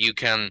that where you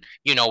can,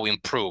 you know,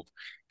 improve.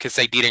 Because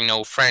I didn't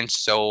know French,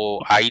 so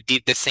I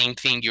did the same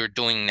thing you're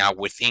doing now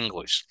with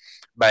English.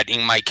 But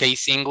in my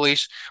case,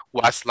 English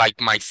was like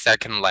my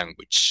second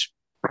language.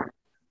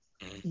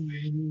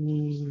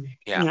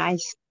 Yeah.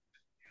 Nice.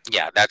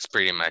 Yeah, that's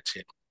pretty much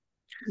it.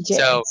 Yes.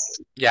 So,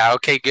 yeah,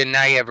 okay, good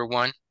night,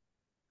 everyone.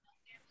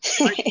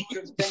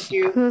 Thank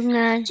you. Good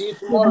night. See you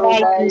tomorrow,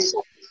 guys.